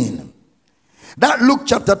saying. That Luke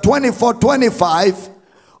chapter 24, 25,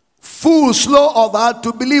 full slow of heart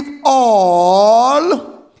to believe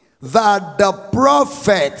all that the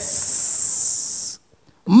prophets,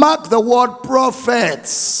 mark the word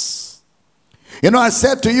prophets. You know, I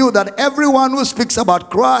said to you that everyone who speaks about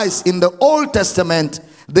Christ in the Old Testament,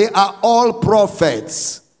 they are all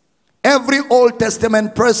prophets. Every Old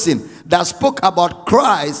Testament person that spoke about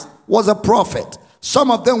Christ was a prophet. Some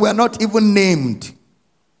of them were not even named.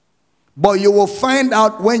 But you will find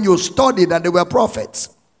out when you study that they were prophets.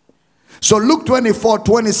 So Luke 24,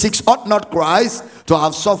 26, ought not Christ to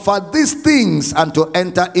have suffered these things and to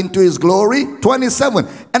enter into his glory? 27,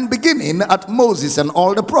 and beginning at Moses and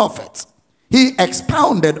all the prophets, he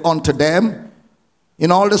expounded unto them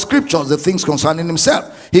in all the scriptures the things concerning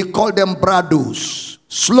himself. He called them bradus,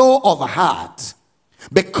 slow of heart,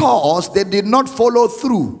 because they did not follow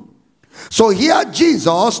through. So here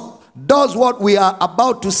Jesus does what we are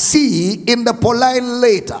about to see in the Pauline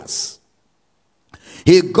letters.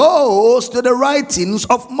 He goes to the writings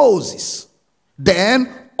of Moses, then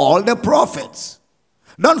all the prophets.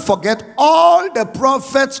 Don't forget, all the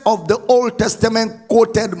prophets of the Old Testament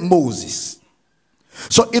quoted Moses.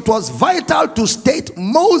 So it was vital to state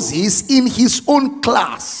Moses in his own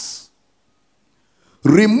class.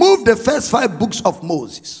 Remove the first 5 books of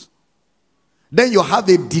Moses, then you have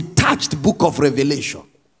a detached book of Revelation.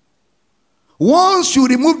 Once you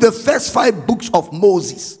remove the first 5 books of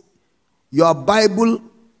Moses, your Bible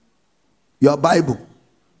your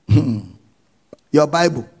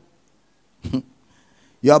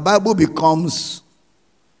Bible becomes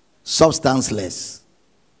substanceless.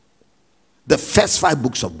 The first 5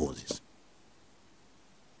 books of Moses.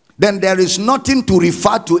 Then there is nothing to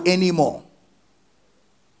refer to anymore.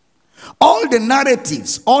 All the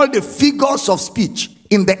narratives, all the figures of speech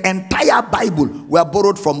in the entire Bible were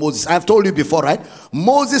borrowed from Moses. I have told you before, right?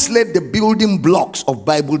 Moses laid the building blocks of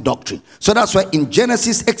Bible doctrine. So that's why in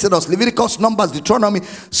Genesis, Exodus, Leviticus, Numbers, Deuteronomy,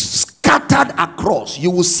 scattered across,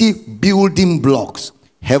 you will see building blocks.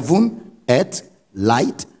 Heaven, earth,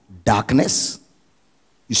 light, darkness.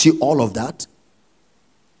 You see all of that.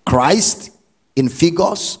 Christ in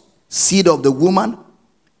figures, seed of the woman,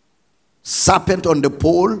 serpent on the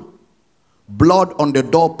pole, blood on the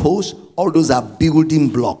doorpost. All those are building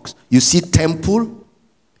blocks. You see temple,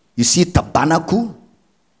 you see tabernacle,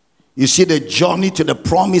 you see the journey to the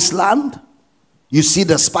promised land, you see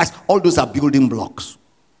the spice. All those are building blocks.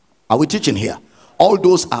 Are we teaching here? All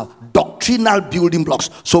those are doctrinal building blocks.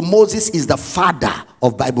 So Moses is the father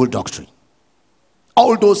of Bible doctrine.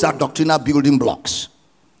 All those are doctrinal building blocks.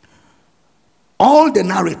 All the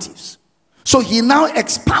narratives. So he now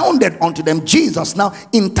expounded unto them. Jesus now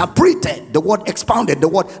interpreted the word expounded, the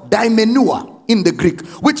word daimenua in the Greek,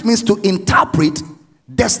 which means to interpret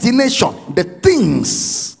destination, the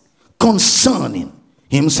things concerning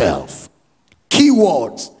himself.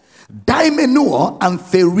 Keywords: daimenua and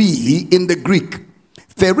pheri in the Greek.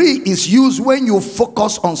 Pheri is used when you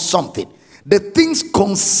focus on something, the things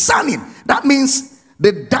concerning. That means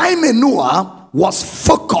the daimenua was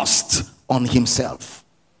focused on himself.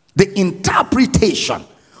 The interpretation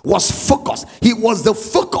was focused. He was the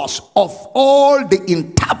focus of all the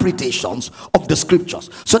interpretations of the scriptures.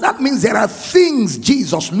 So that means there are things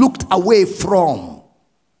Jesus looked away from.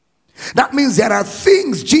 That means there are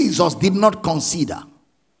things Jesus did not consider.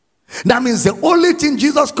 That means the only thing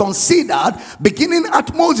Jesus considered, beginning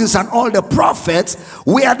at Moses and all the prophets,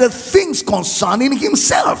 were the things concerning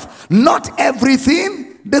himself. Not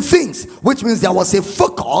everything, the things. Which means there was a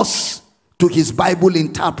focus to his Bible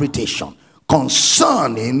interpretation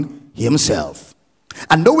concerning himself.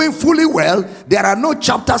 And knowing fully well, there are no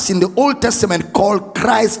chapters in the Old Testament called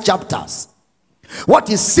Christ chapters. What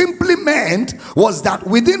he simply meant was that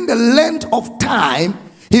within the length of time,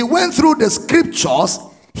 he went through the scriptures.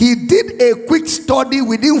 He did a quick study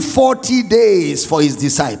within 40 days for his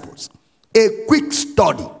disciples. A quick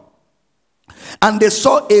study. And they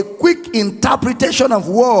saw a quick interpretation of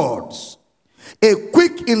words. A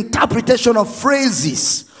quick interpretation of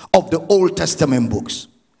phrases of the Old Testament books.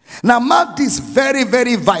 Now mark this very,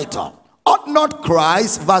 very vital. Ought not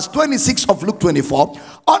Christ, verse 26 of Luke 24,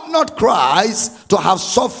 ought not Christ to have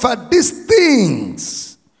suffered these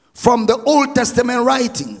things from the Old Testament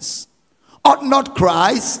writings? Ought not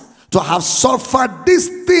Christ to have suffered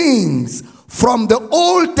these things from the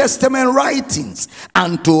Old Testament writings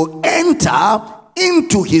and to enter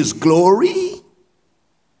into his glory?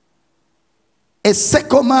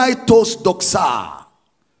 Esekomai tos doxa.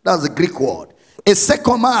 That's the Greek word.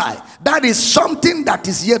 Esekomai. That is something that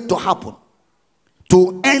is yet to happen.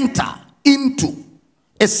 To enter into.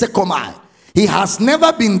 Esekomai. He has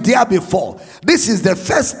never been there before. This is the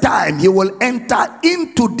first time he will enter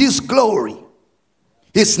into this glory.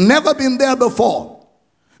 He's never been there before.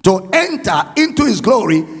 To enter into his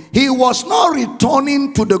glory, he was not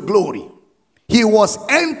returning to the glory. He was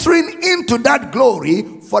entering into that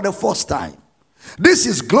glory for the first time. This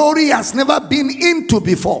is glory he has never been into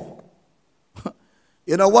before.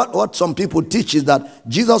 You know what some people teach is that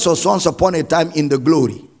Jesus was once upon a time in the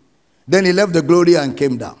glory. Then he left the glory and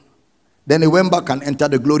came down. Then he went back and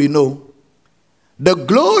entered the glory. No. The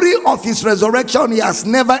glory of his resurrection, he has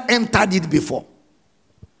never entered it before.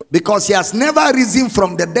 Because he has never risen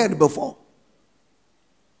from the dead before.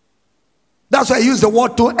 That's why I use the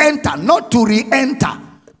word to enter, not to re-enter.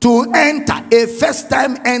 To enter, a first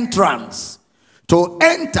time entrance. To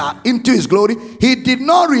enter into his glory. He did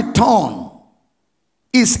not return.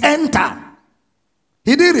 He's entered.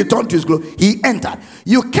 He didn't return to his glory. He entered.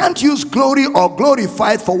 You can't use glory or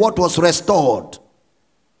glorified for what was restored.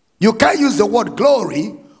 You can't use the word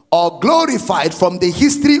glory or glorified from the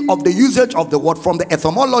history of the usage of the word, from the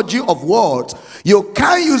etymology of words. You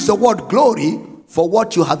can't use the word glory for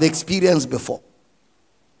what you have experienced before.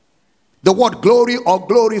 The word glory or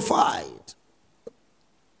glorified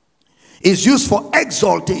is used for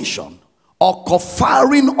exaltation or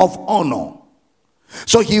conferring of honor.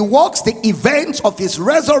 So he works the events of his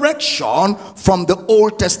resurrection from the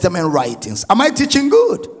Old Testament writings. Am I teaching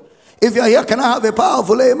good? If you're here, can I have a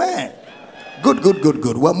powerful amen? Good, good, good,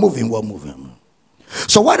 good. We're moving, we're moving.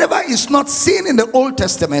 So whatever is not seen in the Old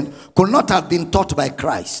Testament could not have been taught by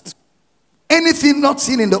Christ. Anything not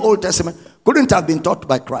seen in the Old Testament couldn't have been taught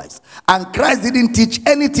by Christ. And Christ didn't teach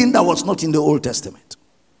anything that was not in the Old Testament.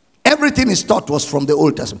 Everything his taught was from the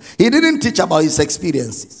Old Testament. He didn't teach about his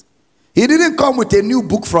experiences. He didn't come with a new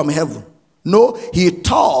book from heaven. No, he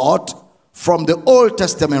taught from the Old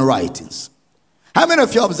Testament writings. How many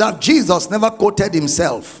of you observe Jesus never quoted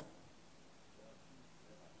himself?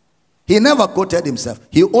 He never quoted himself.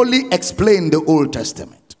 He only explained the Old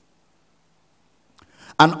Testament.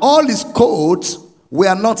 And all his quotes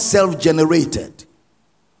were not self-generated.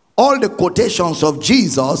 all the quotations of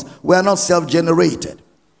Jesus were not self-generated.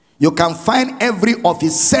 You can find every of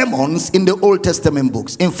his sermons in the Old Testament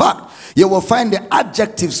books. In fact, you will find the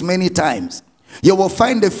adjectives many times. You will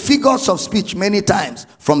find the figures of speech many times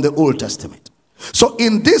from the Old Testament. So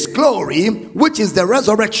in this glory, which is the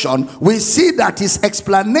resurrection, we see that his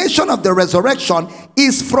explanation of the resurrection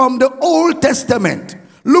is from the Old Testament.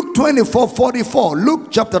 Luke 24:44. Luke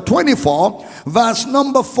chapter 24, verse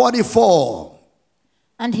number 44.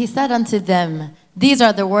 And he said unto them, These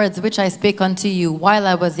are the words which I spake unto you while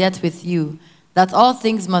I was yet with you, that all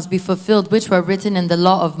things must be fulfilled which were written in the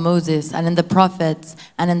law of Moses and in the prophets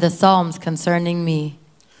and in the Psalms concerning me.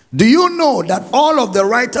 Do you know that all of the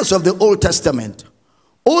writers of the Old Testament,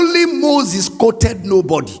 only Moses quoted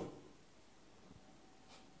nobody?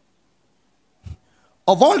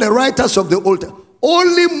 Of all the writers of the Old Testament,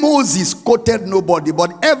 only Moses quoted nobody,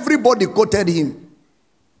 but everybody quoted him,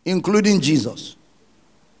 including Jesus.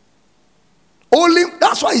 Only,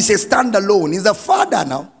 that's why he's a standalone. He's a father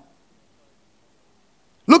now.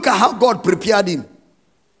 Look at how God prepared him.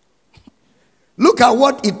 Look at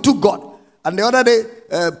what it took God. And the other day,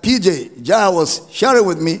 PJ Jaya was sharing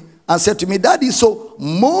with me and said to me, Daddy, so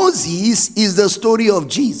Moses is the story of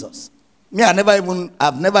Jesus. Me, I've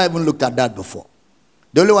never even looked at that before.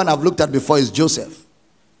 The only one I've looked at before is Joseph.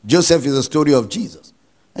 Joseph is the story of Jesus.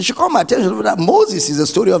 And she called my attention to that. Moses is the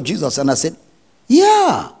story of Jesus. And I said,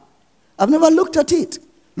 yeah, I've never looked at it.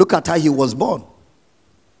 Look at how he was born.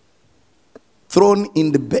 Thrown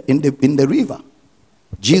in the river.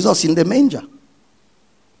 Jesus in the manger.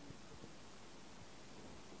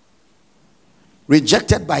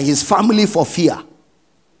 Rejected by his family for fear.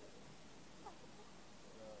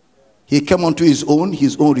 He came unto his own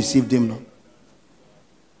received him not.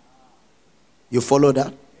 You follow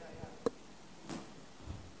that?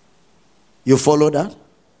 You follow that?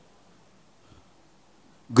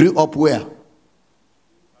 Grew up where?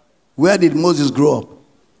 Where did Moses grow up?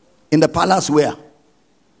 In the palace where?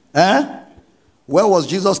 Where was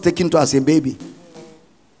Jesus taken to as a baby?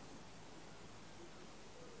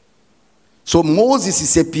 So Moses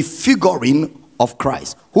is a prefiguring of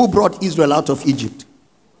Christ. Who brought Israel out of Egypt?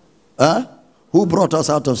 Who brought us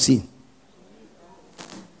out of sin?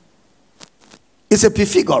 It's a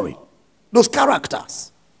prefiguring. Those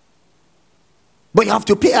characters. But you have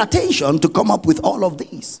to pay attention to come up with all of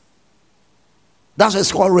these. That's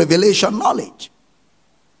what's called revelation knowledge.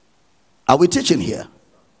 Are we teaching here?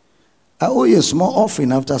 I owe you a small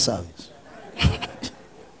offering after service.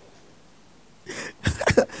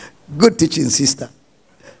 Good teaching, sister.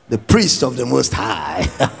 The priest of the Most High.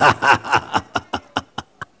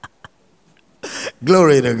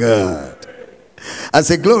 Glory to God. I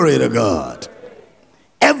say glory to God.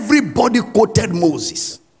 Everybody quoted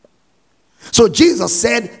Moses. So Jesus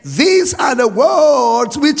said, these are the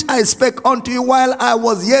words which I spake unto you while I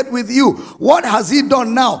was yet with you. What has he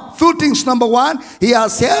done now? Two things. Number one, he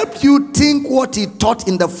has helped you think what he taught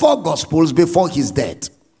in the 4 Gospels before his death,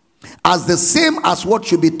 as the same as what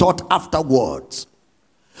should be taught afterwards.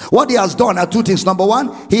 What he has done are 2 things. Number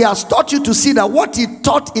one, he has taught you to see that what he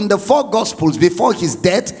taught in the 4 Gospels before his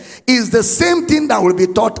death is the same thing that will be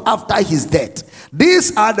taught after his death.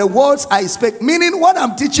 These are the words I speak. Meaning what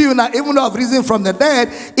I'm teaching you now, even though I've risen from the dead,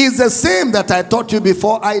 is the same that I taught you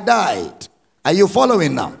before I died. Are you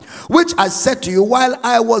following now? Which I said to you while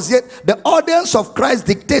I was yet. The audience of Christ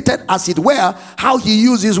dictated, as it were, how he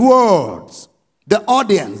uses words. The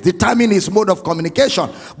audience determined his mode of communication.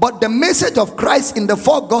 But the message of Christ in the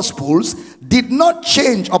 4 Gospels did not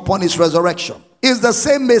change upon his resurrection. It's the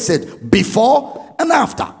same message before and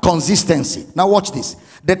after. Consistency. Now watch this.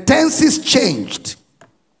 The tenses changed.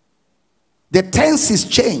 The tenses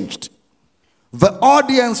changed. The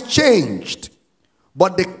audience changed.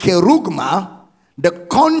 But the kerugma, the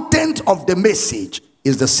content of the message,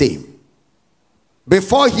 is the same.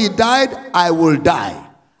 Before he died, I will die.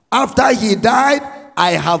 After he died,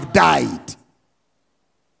 I have died.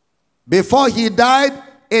 Before he died,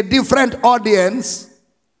 a different audience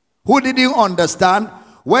who didn't understand.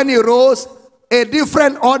 When he rose, a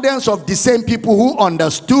different audience of the same people who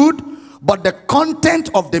understood. But the content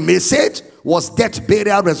of the message was death,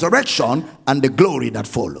 burial, resurrection, and the glory that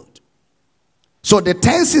followed. So the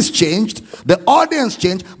tenses changed, the audience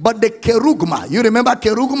changed, but the kerugma, you remember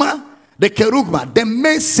kerugma? The kerugma, the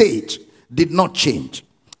message did not change.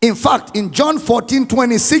 In fact, in John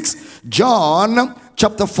 14:26, John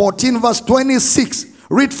chapter 14 verse 26,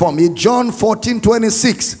 read for me, John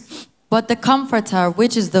 14:26. But the Comforter,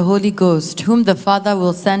 which is the Holy Ghost, whom the Father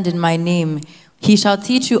will send in my name, he shall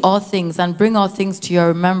teach you all things and bring all things to your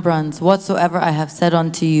remembrance, whatsoever I have said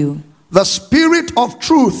unto you. The Spirit of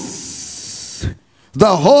truth,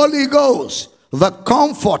 the Holy Ghost, the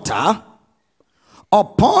Comforter,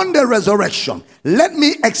 upon the resurrection. Let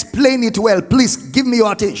me explain it well. Please give me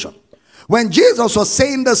your attention. When Jesus was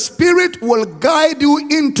saying the Spirit will guide you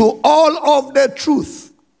into all of the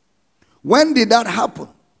truth, when did that happen?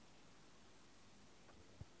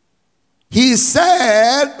 He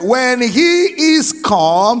said when he is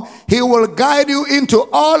come, he will guide you into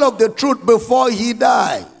all of the truth before he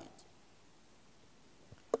died.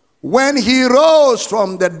 When he rose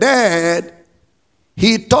from the dead,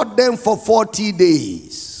 he taught them for 40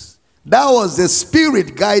 days. That was the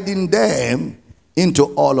Spirit guiding them into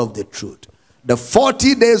all of the truth. The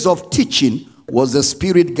 40 days of teaching was the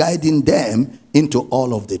Spirit guiding them into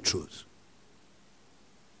all of the truth.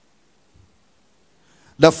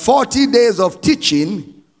 The 40 days of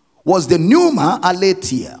teaching was the pneuma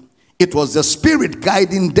aletheia. It was the Spirit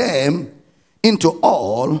guiding them into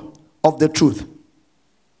all of the truth.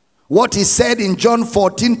 What he said in John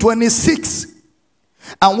 14:26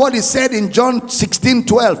 and what he said in John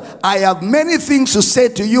 16:12, I have many things to say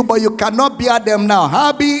to you, but you cannot bear them now.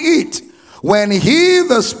 Howbeit, when he,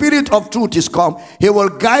 the Spirit of truth, is come, he will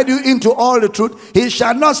guide you into all the truth. He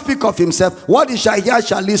shall not speak of himself. What he shall hear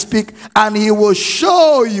shall he speak, and he will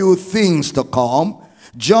show you things to come.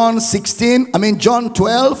 John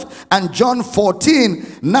 12 and John 14.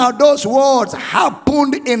 Now those words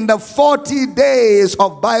happened in the 40 days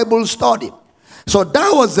of Bible study. So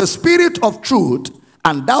that was the Spirit of truth,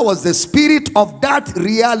 and that was the Spirit of that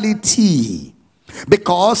reality.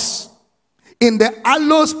 Because in the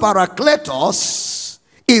allos parakletos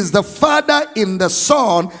is the Father in the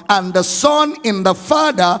Son, and the Son in the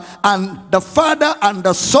Father, and the Father and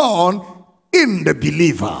the Son in the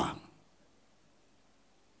believer.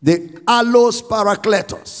 The allos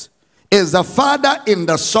parakletos is the Father in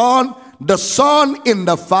the Son in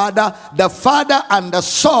the Father and the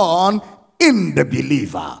Son in the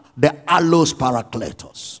believer. The allos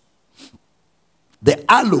parakletos. The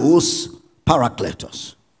allos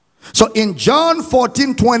parakletos. So in John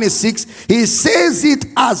 14:26, he says it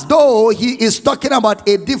as though he is talking about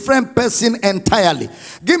a different person entirely.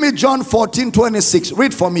 Give me John 14:26.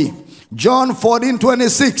 Read for me. John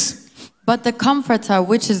 14:26. But the Comforter,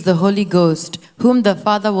 which is the Holy Ghost, whom the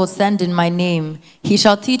Father will send in my name, he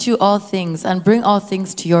shall teach you all things, and bring all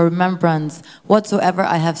things to your remembrance, whatsoever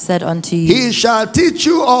I have said unto you. He shall teach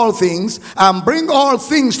you all things, and bring all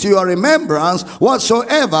things to your remembrance,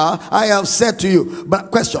 whatsoever I have said to you.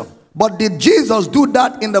 But question, but did Jesus do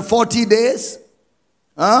that in the 40 days?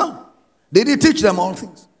 Did he teach them all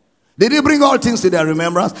things? Did he bring all things to their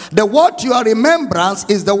remembrance? The word to your remembrance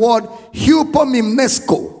is the word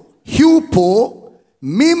hypomimnesco.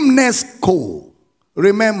 Hypomimnesco,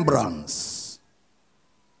 remembrance.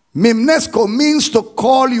 Mimnesco means to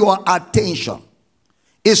call your attention.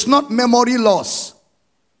 It's not memory loss.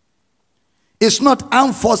 It's not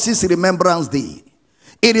Armed Forces Remembrance Day.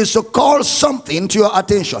 It is to call something to your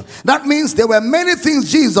attention. That means there were many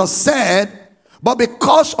things Jesus said, but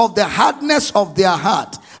because of the hardness of their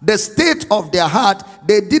heart, the state of their heart,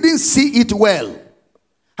 they didn't see it well.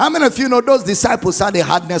 How many of you know those disciples had a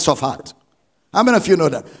hardness of heart? How many of you know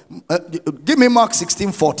that? Give me Mark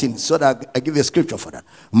 16:14 so that I give you a scripture for that.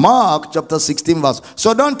 Mark chapter 16 verse.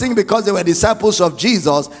 So don't think because they were disciples of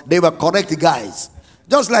Jesus, they were correct guys.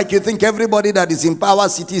 Just like you think everybody that is in Power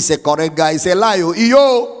City is a correct guy. It's a lie.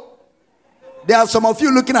 Yo. There are some of you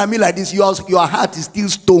looking at me like this. Your heart is still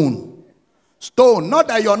stone. Stone. Not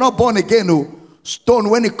that you're not born again. No. Stone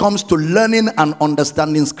when it comes to learning and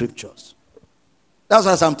understanding scriptures. That's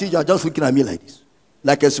why some teachers are just looking at me like this,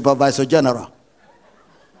 like a supervisor general.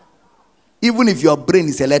 Even if your brain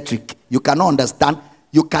is electric, you cannot understand.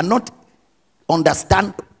 You cannot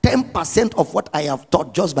understand 10% of what I have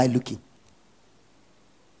taught just by looking.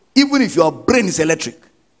 Even if your brain is electric.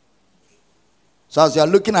 So as you are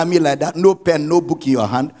looking at me like that, no pen, no book in your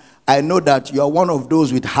hand, I know that you are one of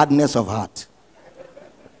those with hardness of heart.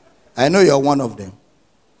 I know you are one of them.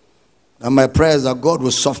 And my prayer is that God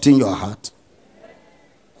will soften your heart.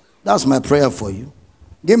 That's my prayer for you.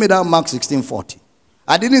 Give me that Mark 16:40.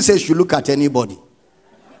 I didn't say you should look at anybody.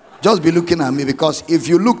 Just be looking at me, because if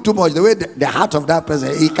you look too much, the way the heart of that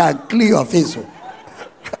person, he can clear your face.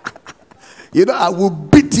 You know, I will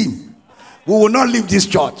beat him. We will not leave this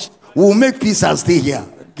church. We will make peace and stay here.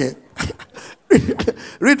 Okay.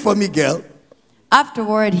 Read for me, girl.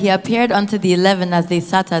 Afterward, he appeared unto the 11 as they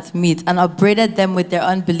sat at meat, and upbraided them with their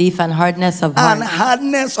unbelief and hardness of heart. And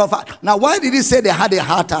hardness of heart. Now, why did he say they had a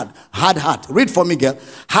hard heart? Read for me, girl.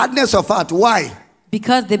 Hardness of heart. Why?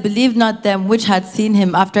 Because they believed not them which had seen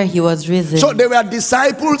him after he was risen. So they were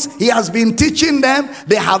disciples. He has been teaching them.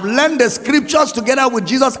 They have learned the scriptures together with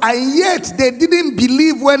Jesus. And yet they didn't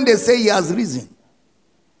believe when they say he has risen.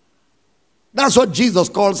 That's what Jesus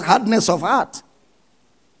calls hardness of heart.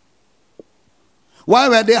 Why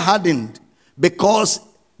were they hardened? Because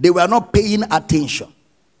they were not paying attention.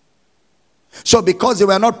 So because they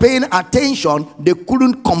were not paying attention, they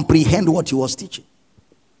couldn't comprehend what he was teaching.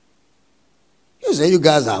 You say you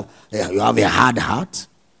guys have a hard heart.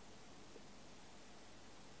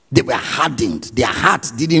 They were hardened. Their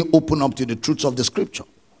hearts didn't open up to the truths of the scripture.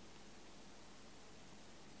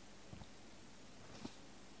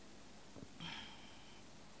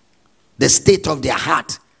 The state of their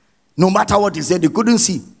heart. No matter what he said, they couldn't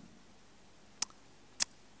see.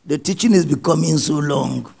 The teaching is becoming so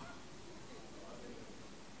long.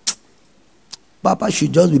 Papa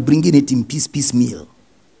should just be bringing it in piecemeal.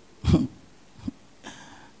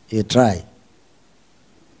 You try.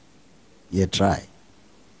 You try.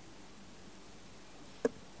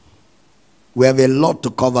 We have a lot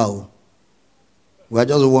to cover. We are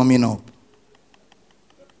just warming up.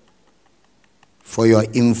 For your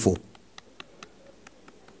info.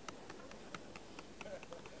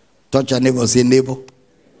 Touch your neighbor, say neighbor.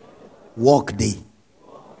 Walk day.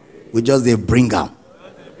 We just bring them.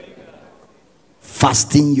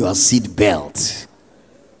 Fasten your seat belt.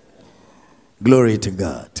 Glory to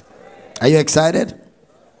God. Are you excited?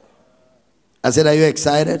 I said, are you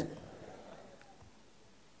excited?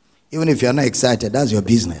 Even if you're not excited, that's your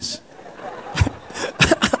business.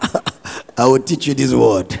 I will teach you this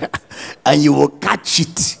word. And you will catch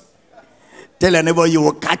it. Tell your neighbor you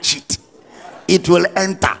will catch it. It will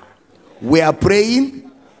enter. We are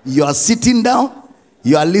praying. You are sitting down.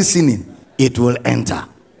 You are listening. It will enter.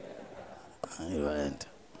 It will enter.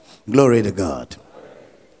 Glory to God.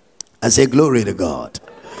 I say glory to God.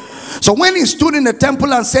 So when he stood in the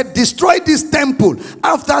temple and said, destroy this temple.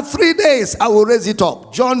 After 3 days, I will raise it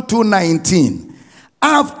up. John 2:19.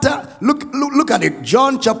 After, look at it.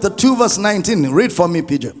 John chapter 2 verse 19. Read for me,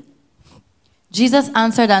 Pigeon. Jesus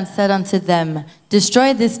answered and said unto them,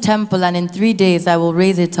 destroy this temple, and in 3 days I will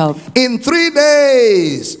raise it up. In 3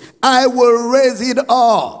 days, I will raise it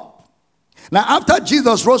up. Now, after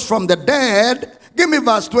Jesus rose from the dead, give me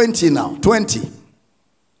verse 20 now. 20.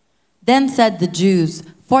 Then said the Jews,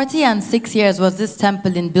 46 years was this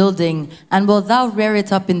temple in building, and wilt thou rear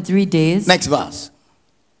it up in 3 days? Next verse.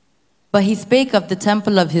 But he spake of the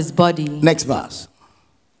temple of his body. Next verse.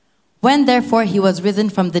 When therefore he was risen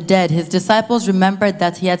from the dead, his disciples remembered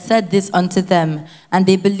that he had said this unto them, and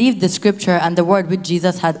they believed the scripture and the word which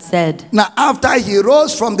Jesus had said. Now after he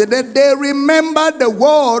rose from the dead, they remembered the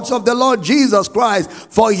words of the Lord Jesus Christ,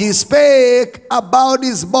 for he spake about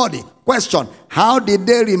his body. Question, how did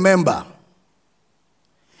they remember?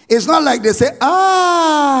 It's not like they say,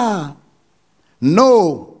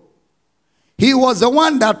 no. He was the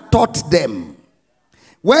one that taught them.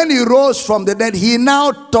 When he rose from the dead, he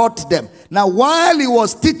now taught them. Now, while he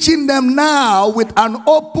was teaching them now with an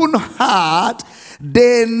open heart,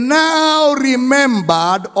 they now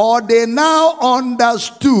remembered, or they now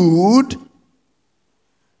understood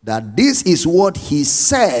that this is what he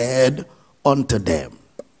said unto them.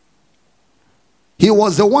 He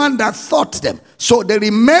was the one that taught them. So the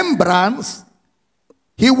remembrance,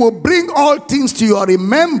 he will bring all things to your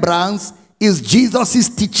remembrance, is Jesus'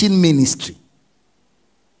 teaching ministry.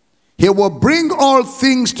 He will bring all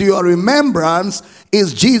things to your remembrance,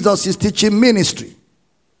 is Jesus' teaching ministry.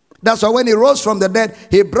 That's why when he rose from the dead,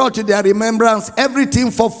 he brought to their remembrance everything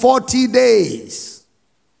for 40 days.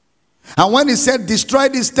 And when he said, destroy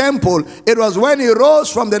this temple, it was when he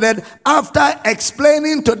rose from the dead, after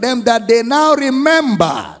explaining to them that they now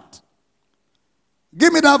remembered.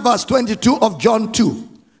 Give me that verse 22 of John 2.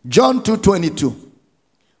 John 2:22.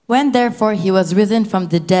 When therefore he was risen from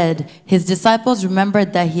the dead, his disciples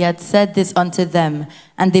remembered that he had said this unto them,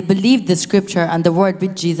 and they believed the scripture and the word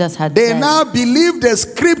which Jesus had said. They now believed the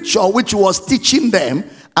scripture which was teaching them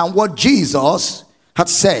and what Jesus had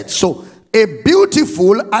said. So a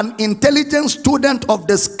beautiful and intelligent student of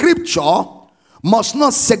the scripture must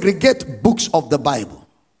not segregate books of the Bible.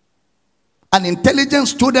 An intelligent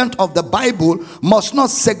student of the Bible must not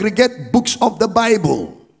segregate books of the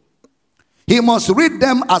Bible. He must read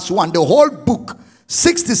them as one. The whole book,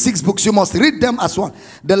 66 books, you must read them as one.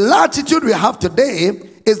 The latitude we have today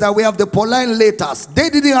is that we have the Pauline letters. They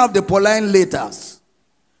didn't have the Pauline letters.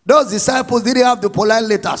 Those disciples didn't have the Pauline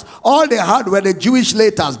letters. All they had were the Jewish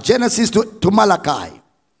letters, Genesis to Malachi.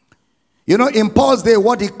 You know, in Paul's day,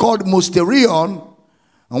 what he called Mysterion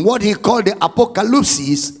and what he called the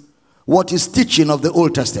Apocalypse what is teaching of the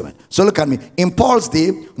Old Testament. So look at me. In Paul's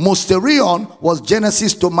day, Mysterion was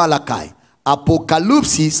Genesis to Malachi.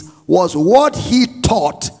 Apocalypse was what he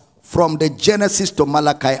taught from the Genesis to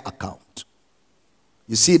Malachi account.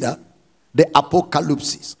 You see that? The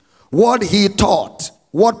Apocalypse. What he taught,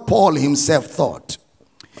 what Paul himself thought.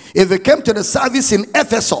 If you came to the service in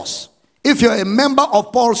Ephesus, if you're a member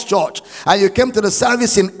of Paul's church and you came to the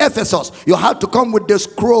service in Ephesus, you had to come with the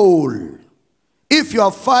scroll. If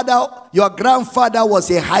your grandfather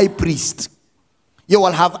was a high priest, you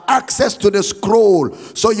will have access to the scroll.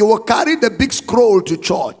 So you will carry the big scroll to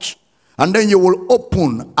church. And then you will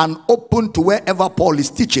open to wherever Paul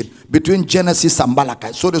is teaching between Genesis and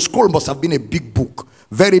Malachi. So the scroll must have been a big book,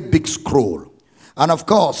 very big scroll. And of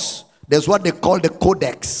course, there's what they call the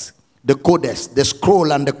codex. The codex, the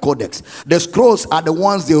scroll and the codex. The scrolls are the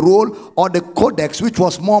ones they roll, or the codex, which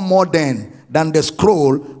was more modern than the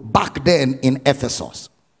scroll back then in Ephesus.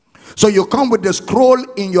 So you come with the scroll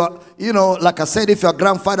in your, like I said, if your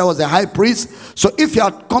grandfather was a high priest. So if you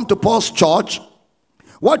have come to Paul's church,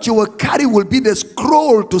 what you will carry will be the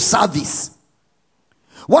scroll to service.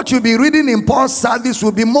 What you'll be reading in Paul's service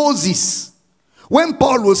will be Moses. When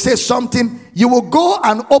Paul will say something, you will go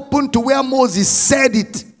and open to where Moses said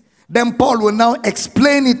it. Then Paul will now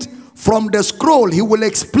explain it from the scroll. He will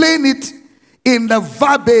explain it in the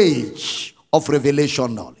verbiage of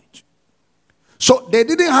revelation knowledge. So they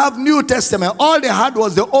didn't have New Testament. All they had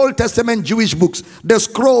was the Old Testament Jewish books, the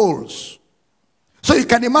scrolls. So you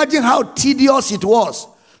can imagine how tedious it was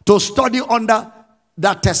to study under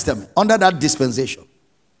that testament, under that dispensation.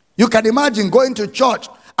 You can imagine going to church,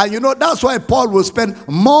 and that's why Paul will spend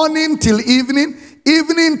morning till evening,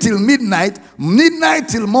 evening till midnight, midnight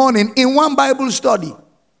till morning in one Bible study.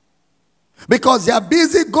 Because they are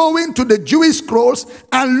busy going to the Jewish scrolls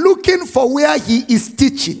and looking for where he is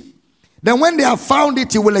teaching. Then when they have found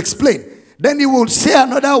it, he will explain. Then he will say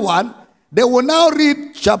another one. They will now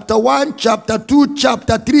read chapter 1, chapter 2,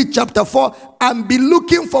 chapter 3, chapter 4, and be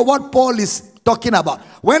looking for what Paul is talking about.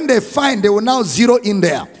 When they find, they will now zero in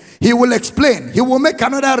there. He will explain. He will make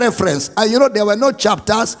another reference. And there were no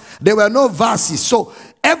chapters, there were no verses. So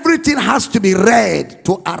everything has to be read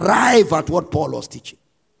to arrive at what Paul was teaching.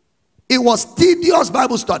 It was tedious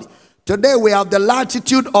Bible study. Today we have the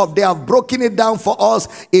latitude of, they have broken it down for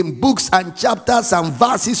us in books and chapters and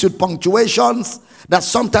verses with punctuations that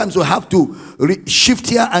sometimes we have to shift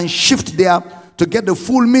here and shift there to get the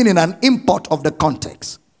full meaning and import of the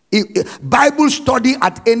context. Bible study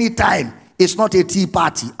at any time is not a tea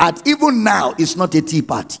party. Even now, it's not a tea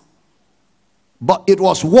party. But it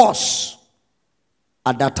was worse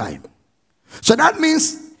at that time. So that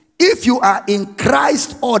means if you are in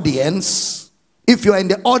Christ's audience, if you are in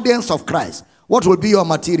the audience of Christ, what will be your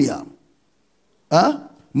material?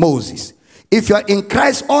 Moses. If you are in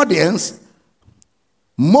Christ's audience,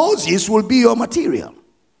 Moses will be your material.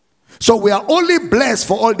 So we are only blessed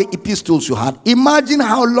for all the epistles you had. Imagine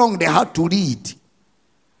how long they had to read.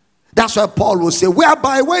 That's why Paul will say,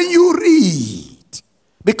 whereby when you read,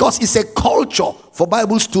 because it's a culture for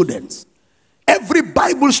Bible students. Every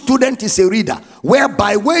Bible student is a reader,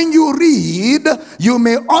 whereby when you read, you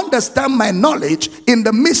may understand my knowledge in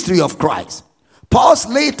the mystery of Christ. Paul's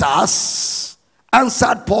letters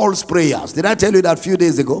answered Paul's prayers. Did I tell you that a few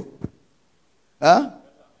days ago?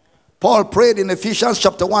 Paul prayed in Ephesians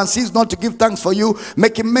chapter 1, cease not to give thanks for you,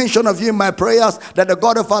 making mention of you in my prayers, that the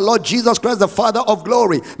God of our Lord Jesus Christ, the Father of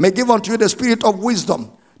glory, may give unto you the spirit of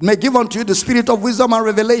wisdom, may give unto you the spirit of wisdom and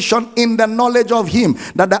revelation in the knowledge of him,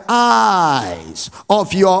 that the eyes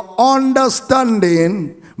of your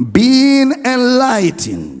understanding being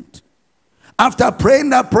enlightened. After praying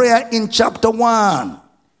that prayer in chapter 1,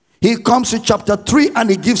 he comes to chapter 3 and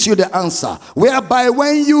he gives you the answer, whereby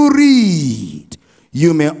when you read,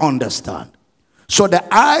 you may understand. So the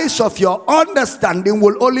eyes of your understanding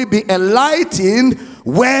will only be enlightened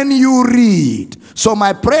when you read. So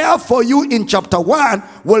my prayer for you in chapter 1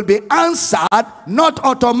 will be answered, not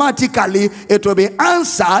automatically. It will be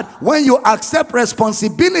answered when you accept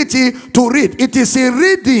responsibility to read. It is in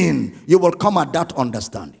reading you will come at that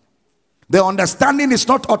understanding. The understanding is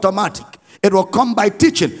not automatic. It will come by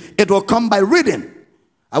teaching. It will come by reading.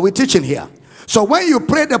 Are we teaching here? So when you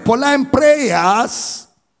pray the Pauline prayers,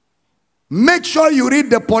 make sure you read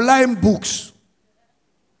the Pauline books.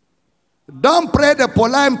 Don't pray the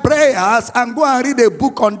Pauline prayers and go and read a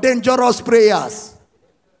book on dangerous prayers.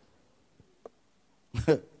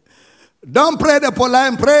 Don't pray the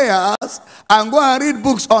Pauline prayers and go and read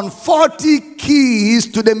books on 40 keys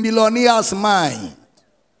to the millionaire's mind.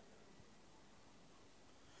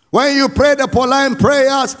 When you pray the Pauline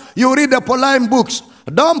prayers, you read the Pauline books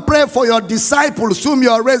Don't pray for your disciples whom you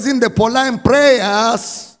are raising the Pauline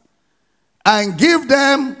prayers and give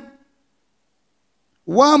them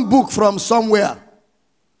one book from somewhere.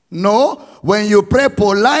 No, when you pray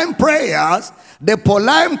Pauline prayers, the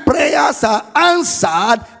Pauline prayers are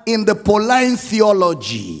answered in the Pauline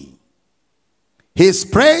theology. His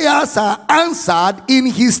prayers are answered in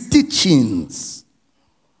his teachings.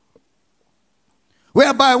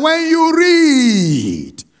 Whereby when you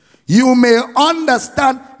read, you may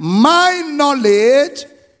understand my knowledge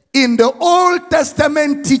in the Old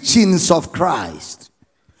Testament teachings of Christ.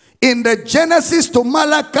 In the Genesis to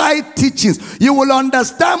Malachi teachings, you will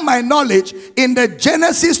understand my knowledge in the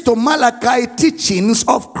Genesis to Malachi teachings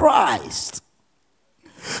of Christ.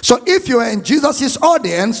 So if you are in Jesus'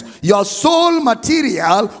 audience, your sole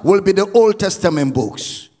material will be the Old Testament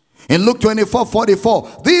books. In Luke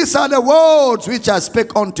 24:44, these are the words which I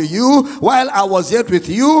spake unto you while I was yet with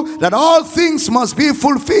you, that all things must be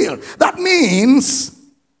fulfilled. That means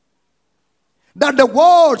that the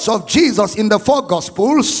words of Jesus in the four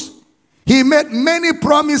Gospels, he made many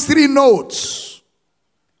promissory notes.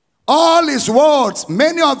 All his words,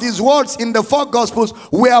 many of his words in the four Gospels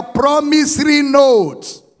were promissory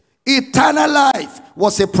notes. Eternal life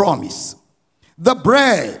was a promise. The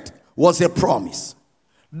bread was a promise.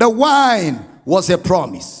 The wine was a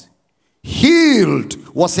promise. Healed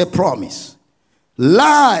was a promise.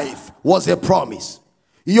 Life was a promise.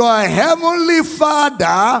 Your heavenly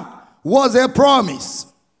Father was a promise.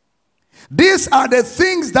 These are the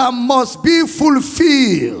things that must be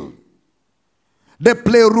fulfilled. The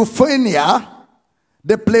Pleurufenia,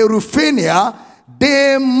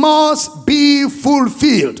 they must be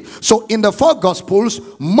fulfilled. So in the four Gospels,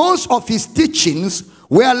 most of his teachings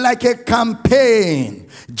were like a campaign.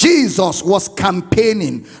 Jesus was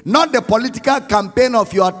campaigning, not the political campaign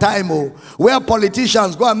of your time, where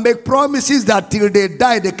politicians go and make promises that till they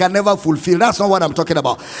die they can never fulfill. That's not what I'm talking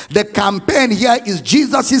about. The campaign here is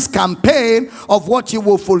Jesus' campaign of what he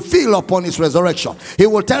will fulfill upon his resurrection. He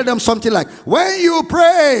will tell them something like, when you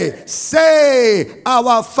pray, say,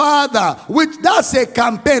 our Father, which that's a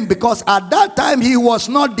campaign, because at that time he was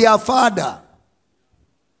not their father.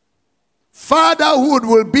 Fatherhood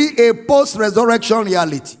will be a post-resurrection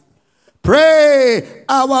reality. Pray,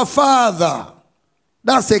 our Father.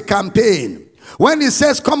 That's a campaign. When he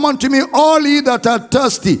says, come unto me, all ye that are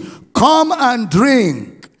thirsty, come and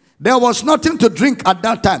drink. There was nothing to drink at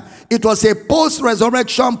that time. It was a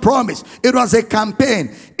post-resurrection promise. It was a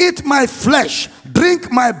campaign. Eat my flesh,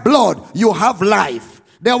 drink my blood, you have life.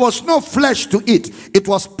 There was no flesh to eat. It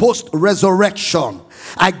was post-resurrection.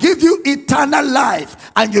 I give you eternal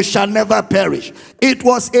life, and you shall never perish. It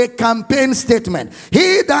was a campaign statement.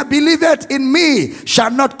 He that believeth in me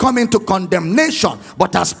shall not come into condemnation,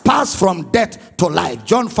 but has passed from death to life.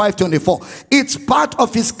 John 5:24. It's part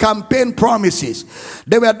of his campaign promises.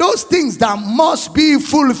 There were those things that must be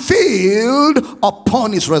fulfilled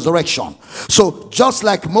upon his resurrection. So just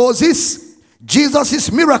like Moses,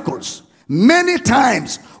 Jesus' miracles many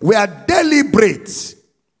times were deliberate.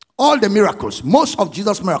 All the miracles, most of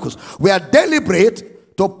Jesus' miracles were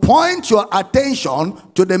deliberate to point your attention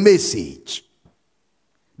to the message.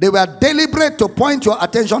 They were deliberate to point your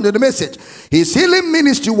attention to the message. His healing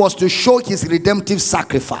ministry was to show his redemptive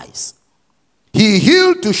sacrifice. He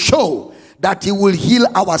healed to show that he will heal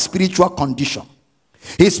our spiritual condition.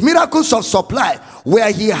 His miracles of supply,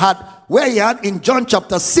 where he had in John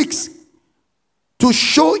chapter 6, to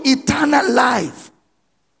show eternal life.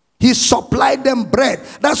 He supplied them bread.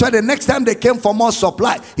 That's why the next time they came for more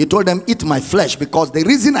supply, he told them, eat my flesh, because the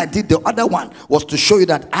reason I did the other one was to show you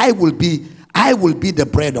that I will be the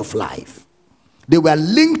bread of life. They were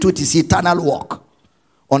linked with his eternal work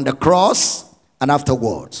on the cross and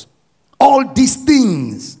afterwards. All these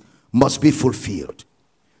things must be fulfilled.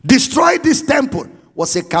 Destroy this temple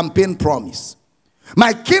was a campaign promise.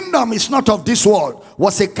 My kingdom is not of this world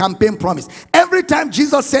was a campaign promise. Every time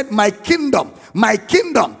Jesus said my kingdom,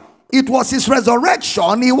 it was his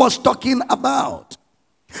resurrection he was talking about.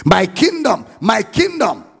 My kingdom,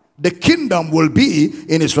 the kingdom will be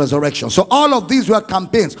in his resurrection. So all of these were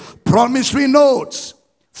campaigns, promissory notes,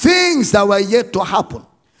 things that were yet to happen.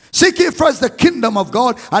 Seek ye first the kingdom of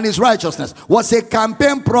God and his righteousness was a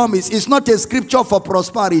campaign promise. It's not a scripture for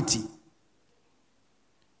prosperity.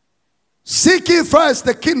 Seek ye first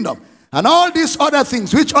the kingdom and all these other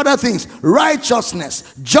things. Which other things?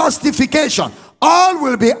 Righteousness, justification. All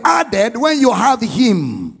will be added when you have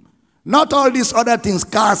him. Not all these other things,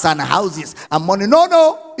 cars and houses and money.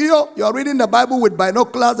 No. You're reading the Bible with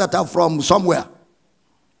binoculars that are from somewhere.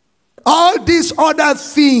 All these other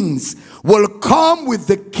things will come with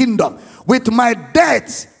the kingdom. With my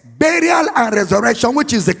death burial, and resurrection,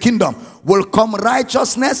 which is the kingdom, will come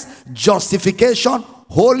righteousness, justification,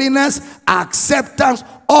 holiness, acceptance.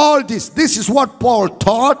 All this. This is what Paul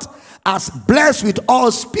taught as blessed with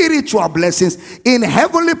all spiritual blessings in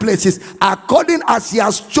heavenly places, according as he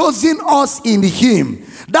has chosen us in him.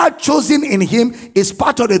 That chosen in him is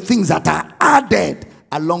part of the things that are added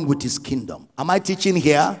along with his kingdom. Am I teaching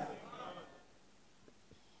here?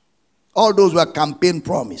 All those were campaign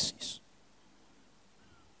promises.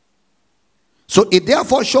 So it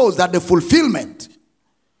therefore shows that the fulfillment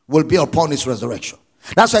will be upon his resurrection.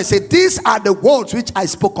 That's why I say these are the words which I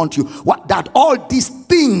spoke unto you. That all these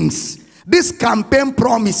things, these campaign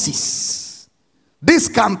promises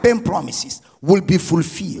will be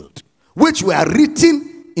fulfilled, which were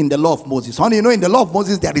written in the law of Moses. Honey, you know, in the law of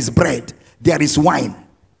Moses there is bread, there is wine.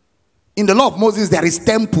 In the law of Moses there is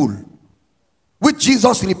temple, which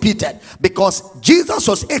Jesus repeated, because Jesus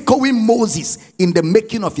was echoing Moses in the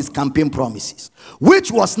making of his campaign promises,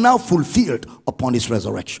 which was now fulfilled upon his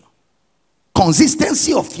resurrection.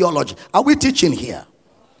 Consistency of theology. Are we teaching here?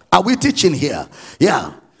 Are we teaching here?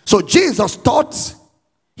 Yeah. So Jesus taught,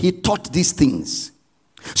 he taught these things.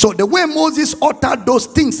 So the way Moses uttered those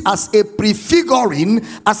things as a prefiguring,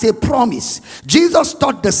 as a promise, Jesus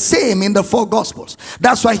taught the same in the 4 Gospels.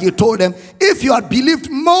 That's why he told them, if you had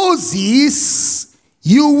believed Moses,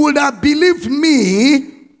 you would have believed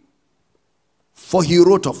me, for he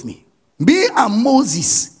wrote of me. Me and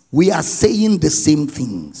Moses, we are saying the same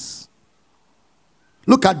things.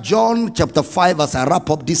 Look at John chapter 5 as I wrap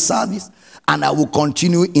up this service, and I will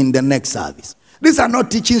continue in the next service. These are not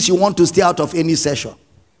teachings you want to stay out of any session.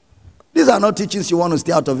 These are not teachings you want to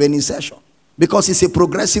stay out of any session, because it's a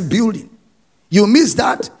progressive building. You miss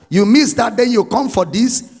that, then you come for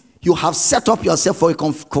this, you have set up yourself for a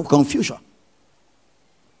confusion.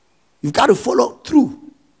 You've got to follow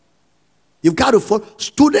through. You've got to follow.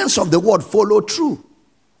 Students of the word follow through.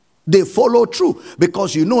 They follow through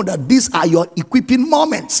because you know that these are your equipping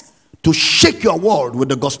moments to shake your world with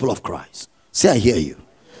the gospel of Christ. Say, I hear you.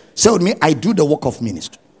 Say with me, I do the work of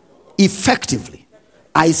ministry effectively.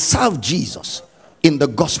 I serve Jesus in the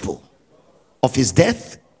gospel of his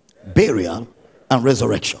death, burial, and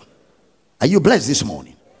resurrection. Are you blessed this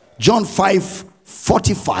morning? John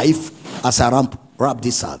 5:45 as I wrap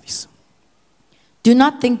this service. Do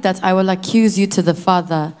not think that I will accuse you to the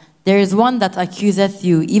Father. There is one that accuseth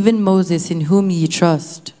you, even Moses, in whom ye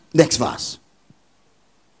trust. Next verse.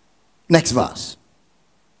 Next verse.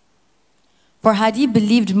 For had ye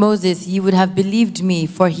believed Moses, ye would have believed me,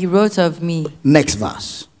 for he wrote of me. Next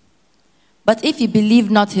verse. But if ye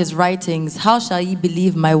believe not his writings, how shall ye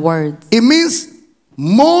believe my words? It means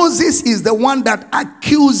Moses is the one that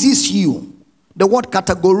accuses you. The word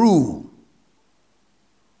categoru.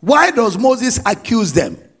 Why does Moses accuse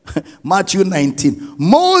them? Matthew 19.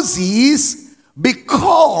 Moses,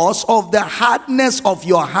 because of the hardness of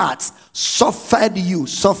your hearts, suffered you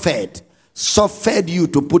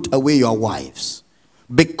to put away your wives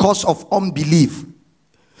because of unbelief.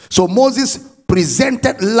 So Moses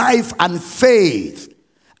presented life and faith,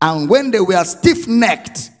 and when they were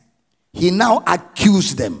stiff-necked, he now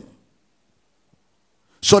accused them.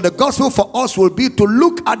 So the gospel for us will be to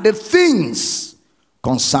look at the things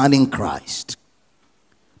concerning Christ.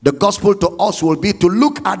 The gospel to us will be to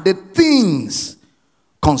look at the things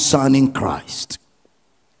concerning Christ.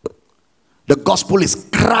 The gospel is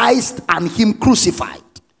Christ and him crucified.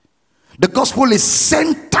 The gospel is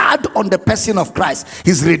centered on the person of Christ,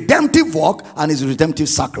 his redemptive work and his redemptive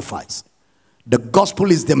sacrifice. The gospel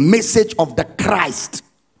is the message of the Christ.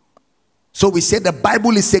 So we say the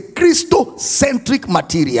Bible is a Christocentric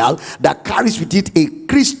material that carries with it a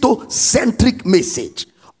Christocentric message.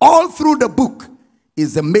 All through the book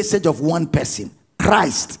is the message of one person,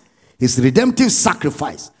 Christ, his redemptive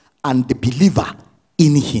sacrifice, and the believer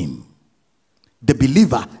in him. The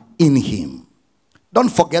believer in him. Don't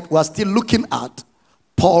forget, we are still looking at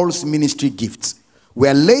Paul's ministry gifts. We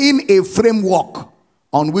are laying a framework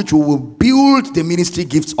on which we will build the ministry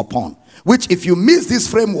gifts upon. Which, if you miss this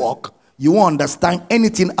framework, you won't understand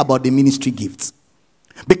anything about the ministry gifts.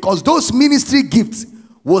 Because those ministry gifts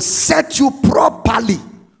will set you properly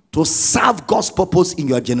to serve God's purpose in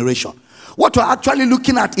your generation. What we're actually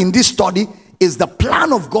looking at in this study is the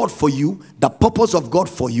plan of God for you, the purpose of God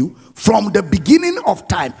for you from the beginning of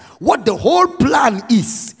time. What the whole plan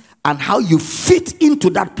is and how you fit into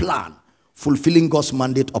that plan, fulfilling God's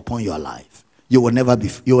mandate upon your life. You will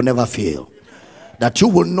never fail. That you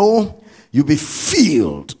will know, you'll be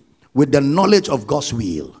filled with the knowledge of God's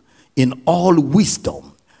will in all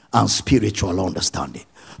wisdom and spiritual understanding.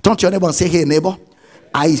 Turn to your neighbor and say, hey neighbor,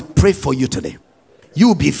 I pray for you today.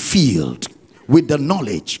 You'll be filled with the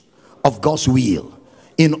knowledge of God's will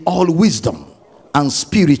in all wisdom and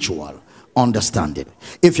spiritual understanding.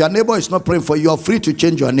 If your neighbor is not praying for you, you are free to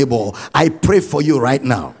change your neighbor. I pray for you right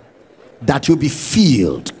now that you be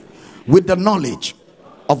filled with the knowledge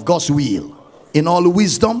of God's will in all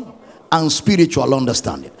wisdom and spiritual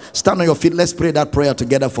understanding. Stand on your feet. Let's pray that prayer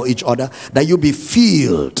together for each other, that you be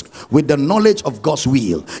filled with the knowledge of God's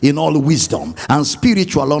will in all wisdom and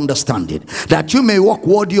spiritual understanding, that you may walk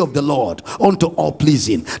worthy of the Lord unto all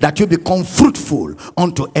pleasing, that you become fruitful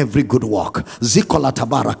unto every good work. Zikola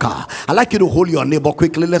tabaraka. I'd like you to hold your neighbor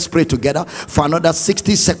quickly. Let's pray together for another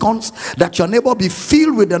 60 seconds, that your neighbor be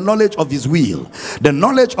filled with the knowledge of his will, the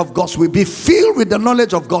knowledge of God's will. Be filled with the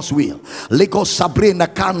knowledge of God's will. Lego sabrina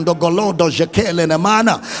kando golo do jekele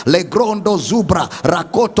nemana le grondo zubra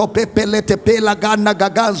rakoto pepelete pela gana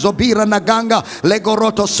gaganzo bira naganga le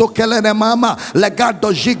goroto sokele ne mama le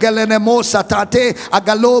gado jigele ne mosa tate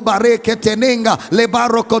agaloba reke tenenga le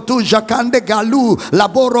barokotu jakande galu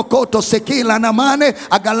laboro koto sekila namane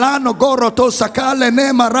agalano goroto sakale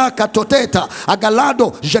ne maraka toteta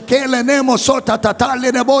agalado jekele nemo sota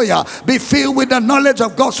tatale ne boya. Be filled with the knowledge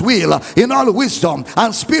of God's will in all wisdom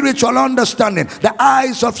and spiritual understanding, the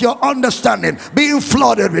eyes of your understanding being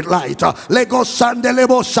flooded with light. Lego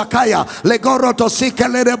sandelebo sakaya lego roto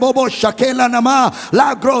sikelede bobo shakela nama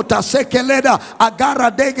la grota sekeleda agara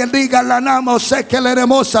degeliga lanamo sekelede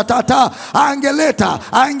mosatata angeleta.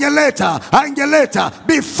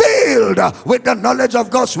 Be filled with the knowledge of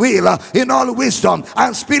God's will in all wisdom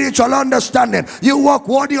and spiritual understanding. You walk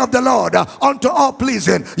worthy of the Lord unto all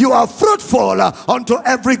pleasing. You are fruitful unto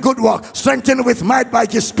every good work, strengthened with might by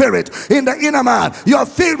his spirit in the inner man. You are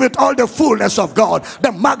filled with all the fullness of God,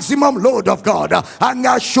 the maximum load of God.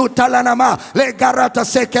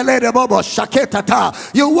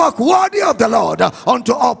 You walk worthy of the Lord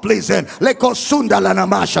unto all pleasing.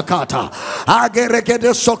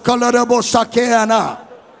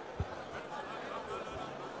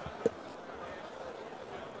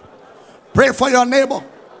 Pray for your neighbor.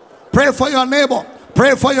 Pray for your neighbor.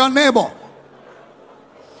 Pray for your neighbor.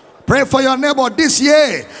 Pray for your neighbor. This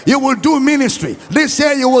year you will do ministry. This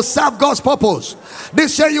year you will serve God's purpose.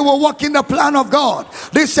 This year you will walk in the plan of God.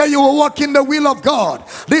 This year you will walk in the will of God.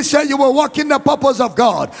 This year you will walk in the purpose of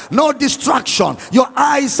God. No distraction. Your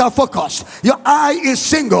eyes are focused. Your eye is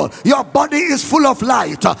single. Your body is full of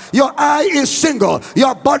light. Your eye is single.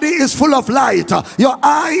 Your body is full of light. Your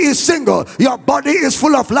eye is single. Your body is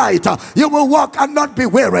full of light. You will walk and not be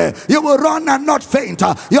weary. You will run and not faint.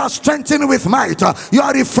 You are strengthened with might. You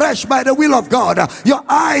are refreshed by the will of God. Your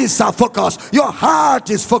eyes are focused. Your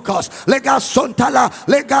heart is focused. Lega sontala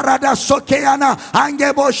legarada sokeana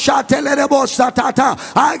angebo shatelebo satata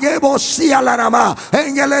agebo sialarama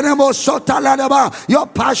engelenemo sotalanaba. You're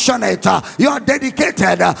passionate. You're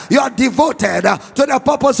dedicated. You're devoted to the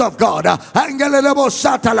purpose of God. Angelenemo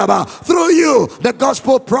satalaba. Through you the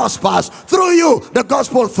gospel prospers. Through you the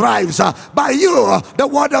gospel thrives. By you the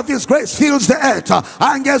word of his grace fills the earth.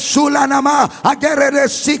 Angesulanama agerede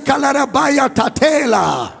sika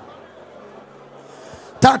tatela.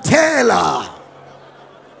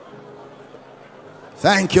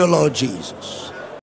 Thank you, Lord Jesus.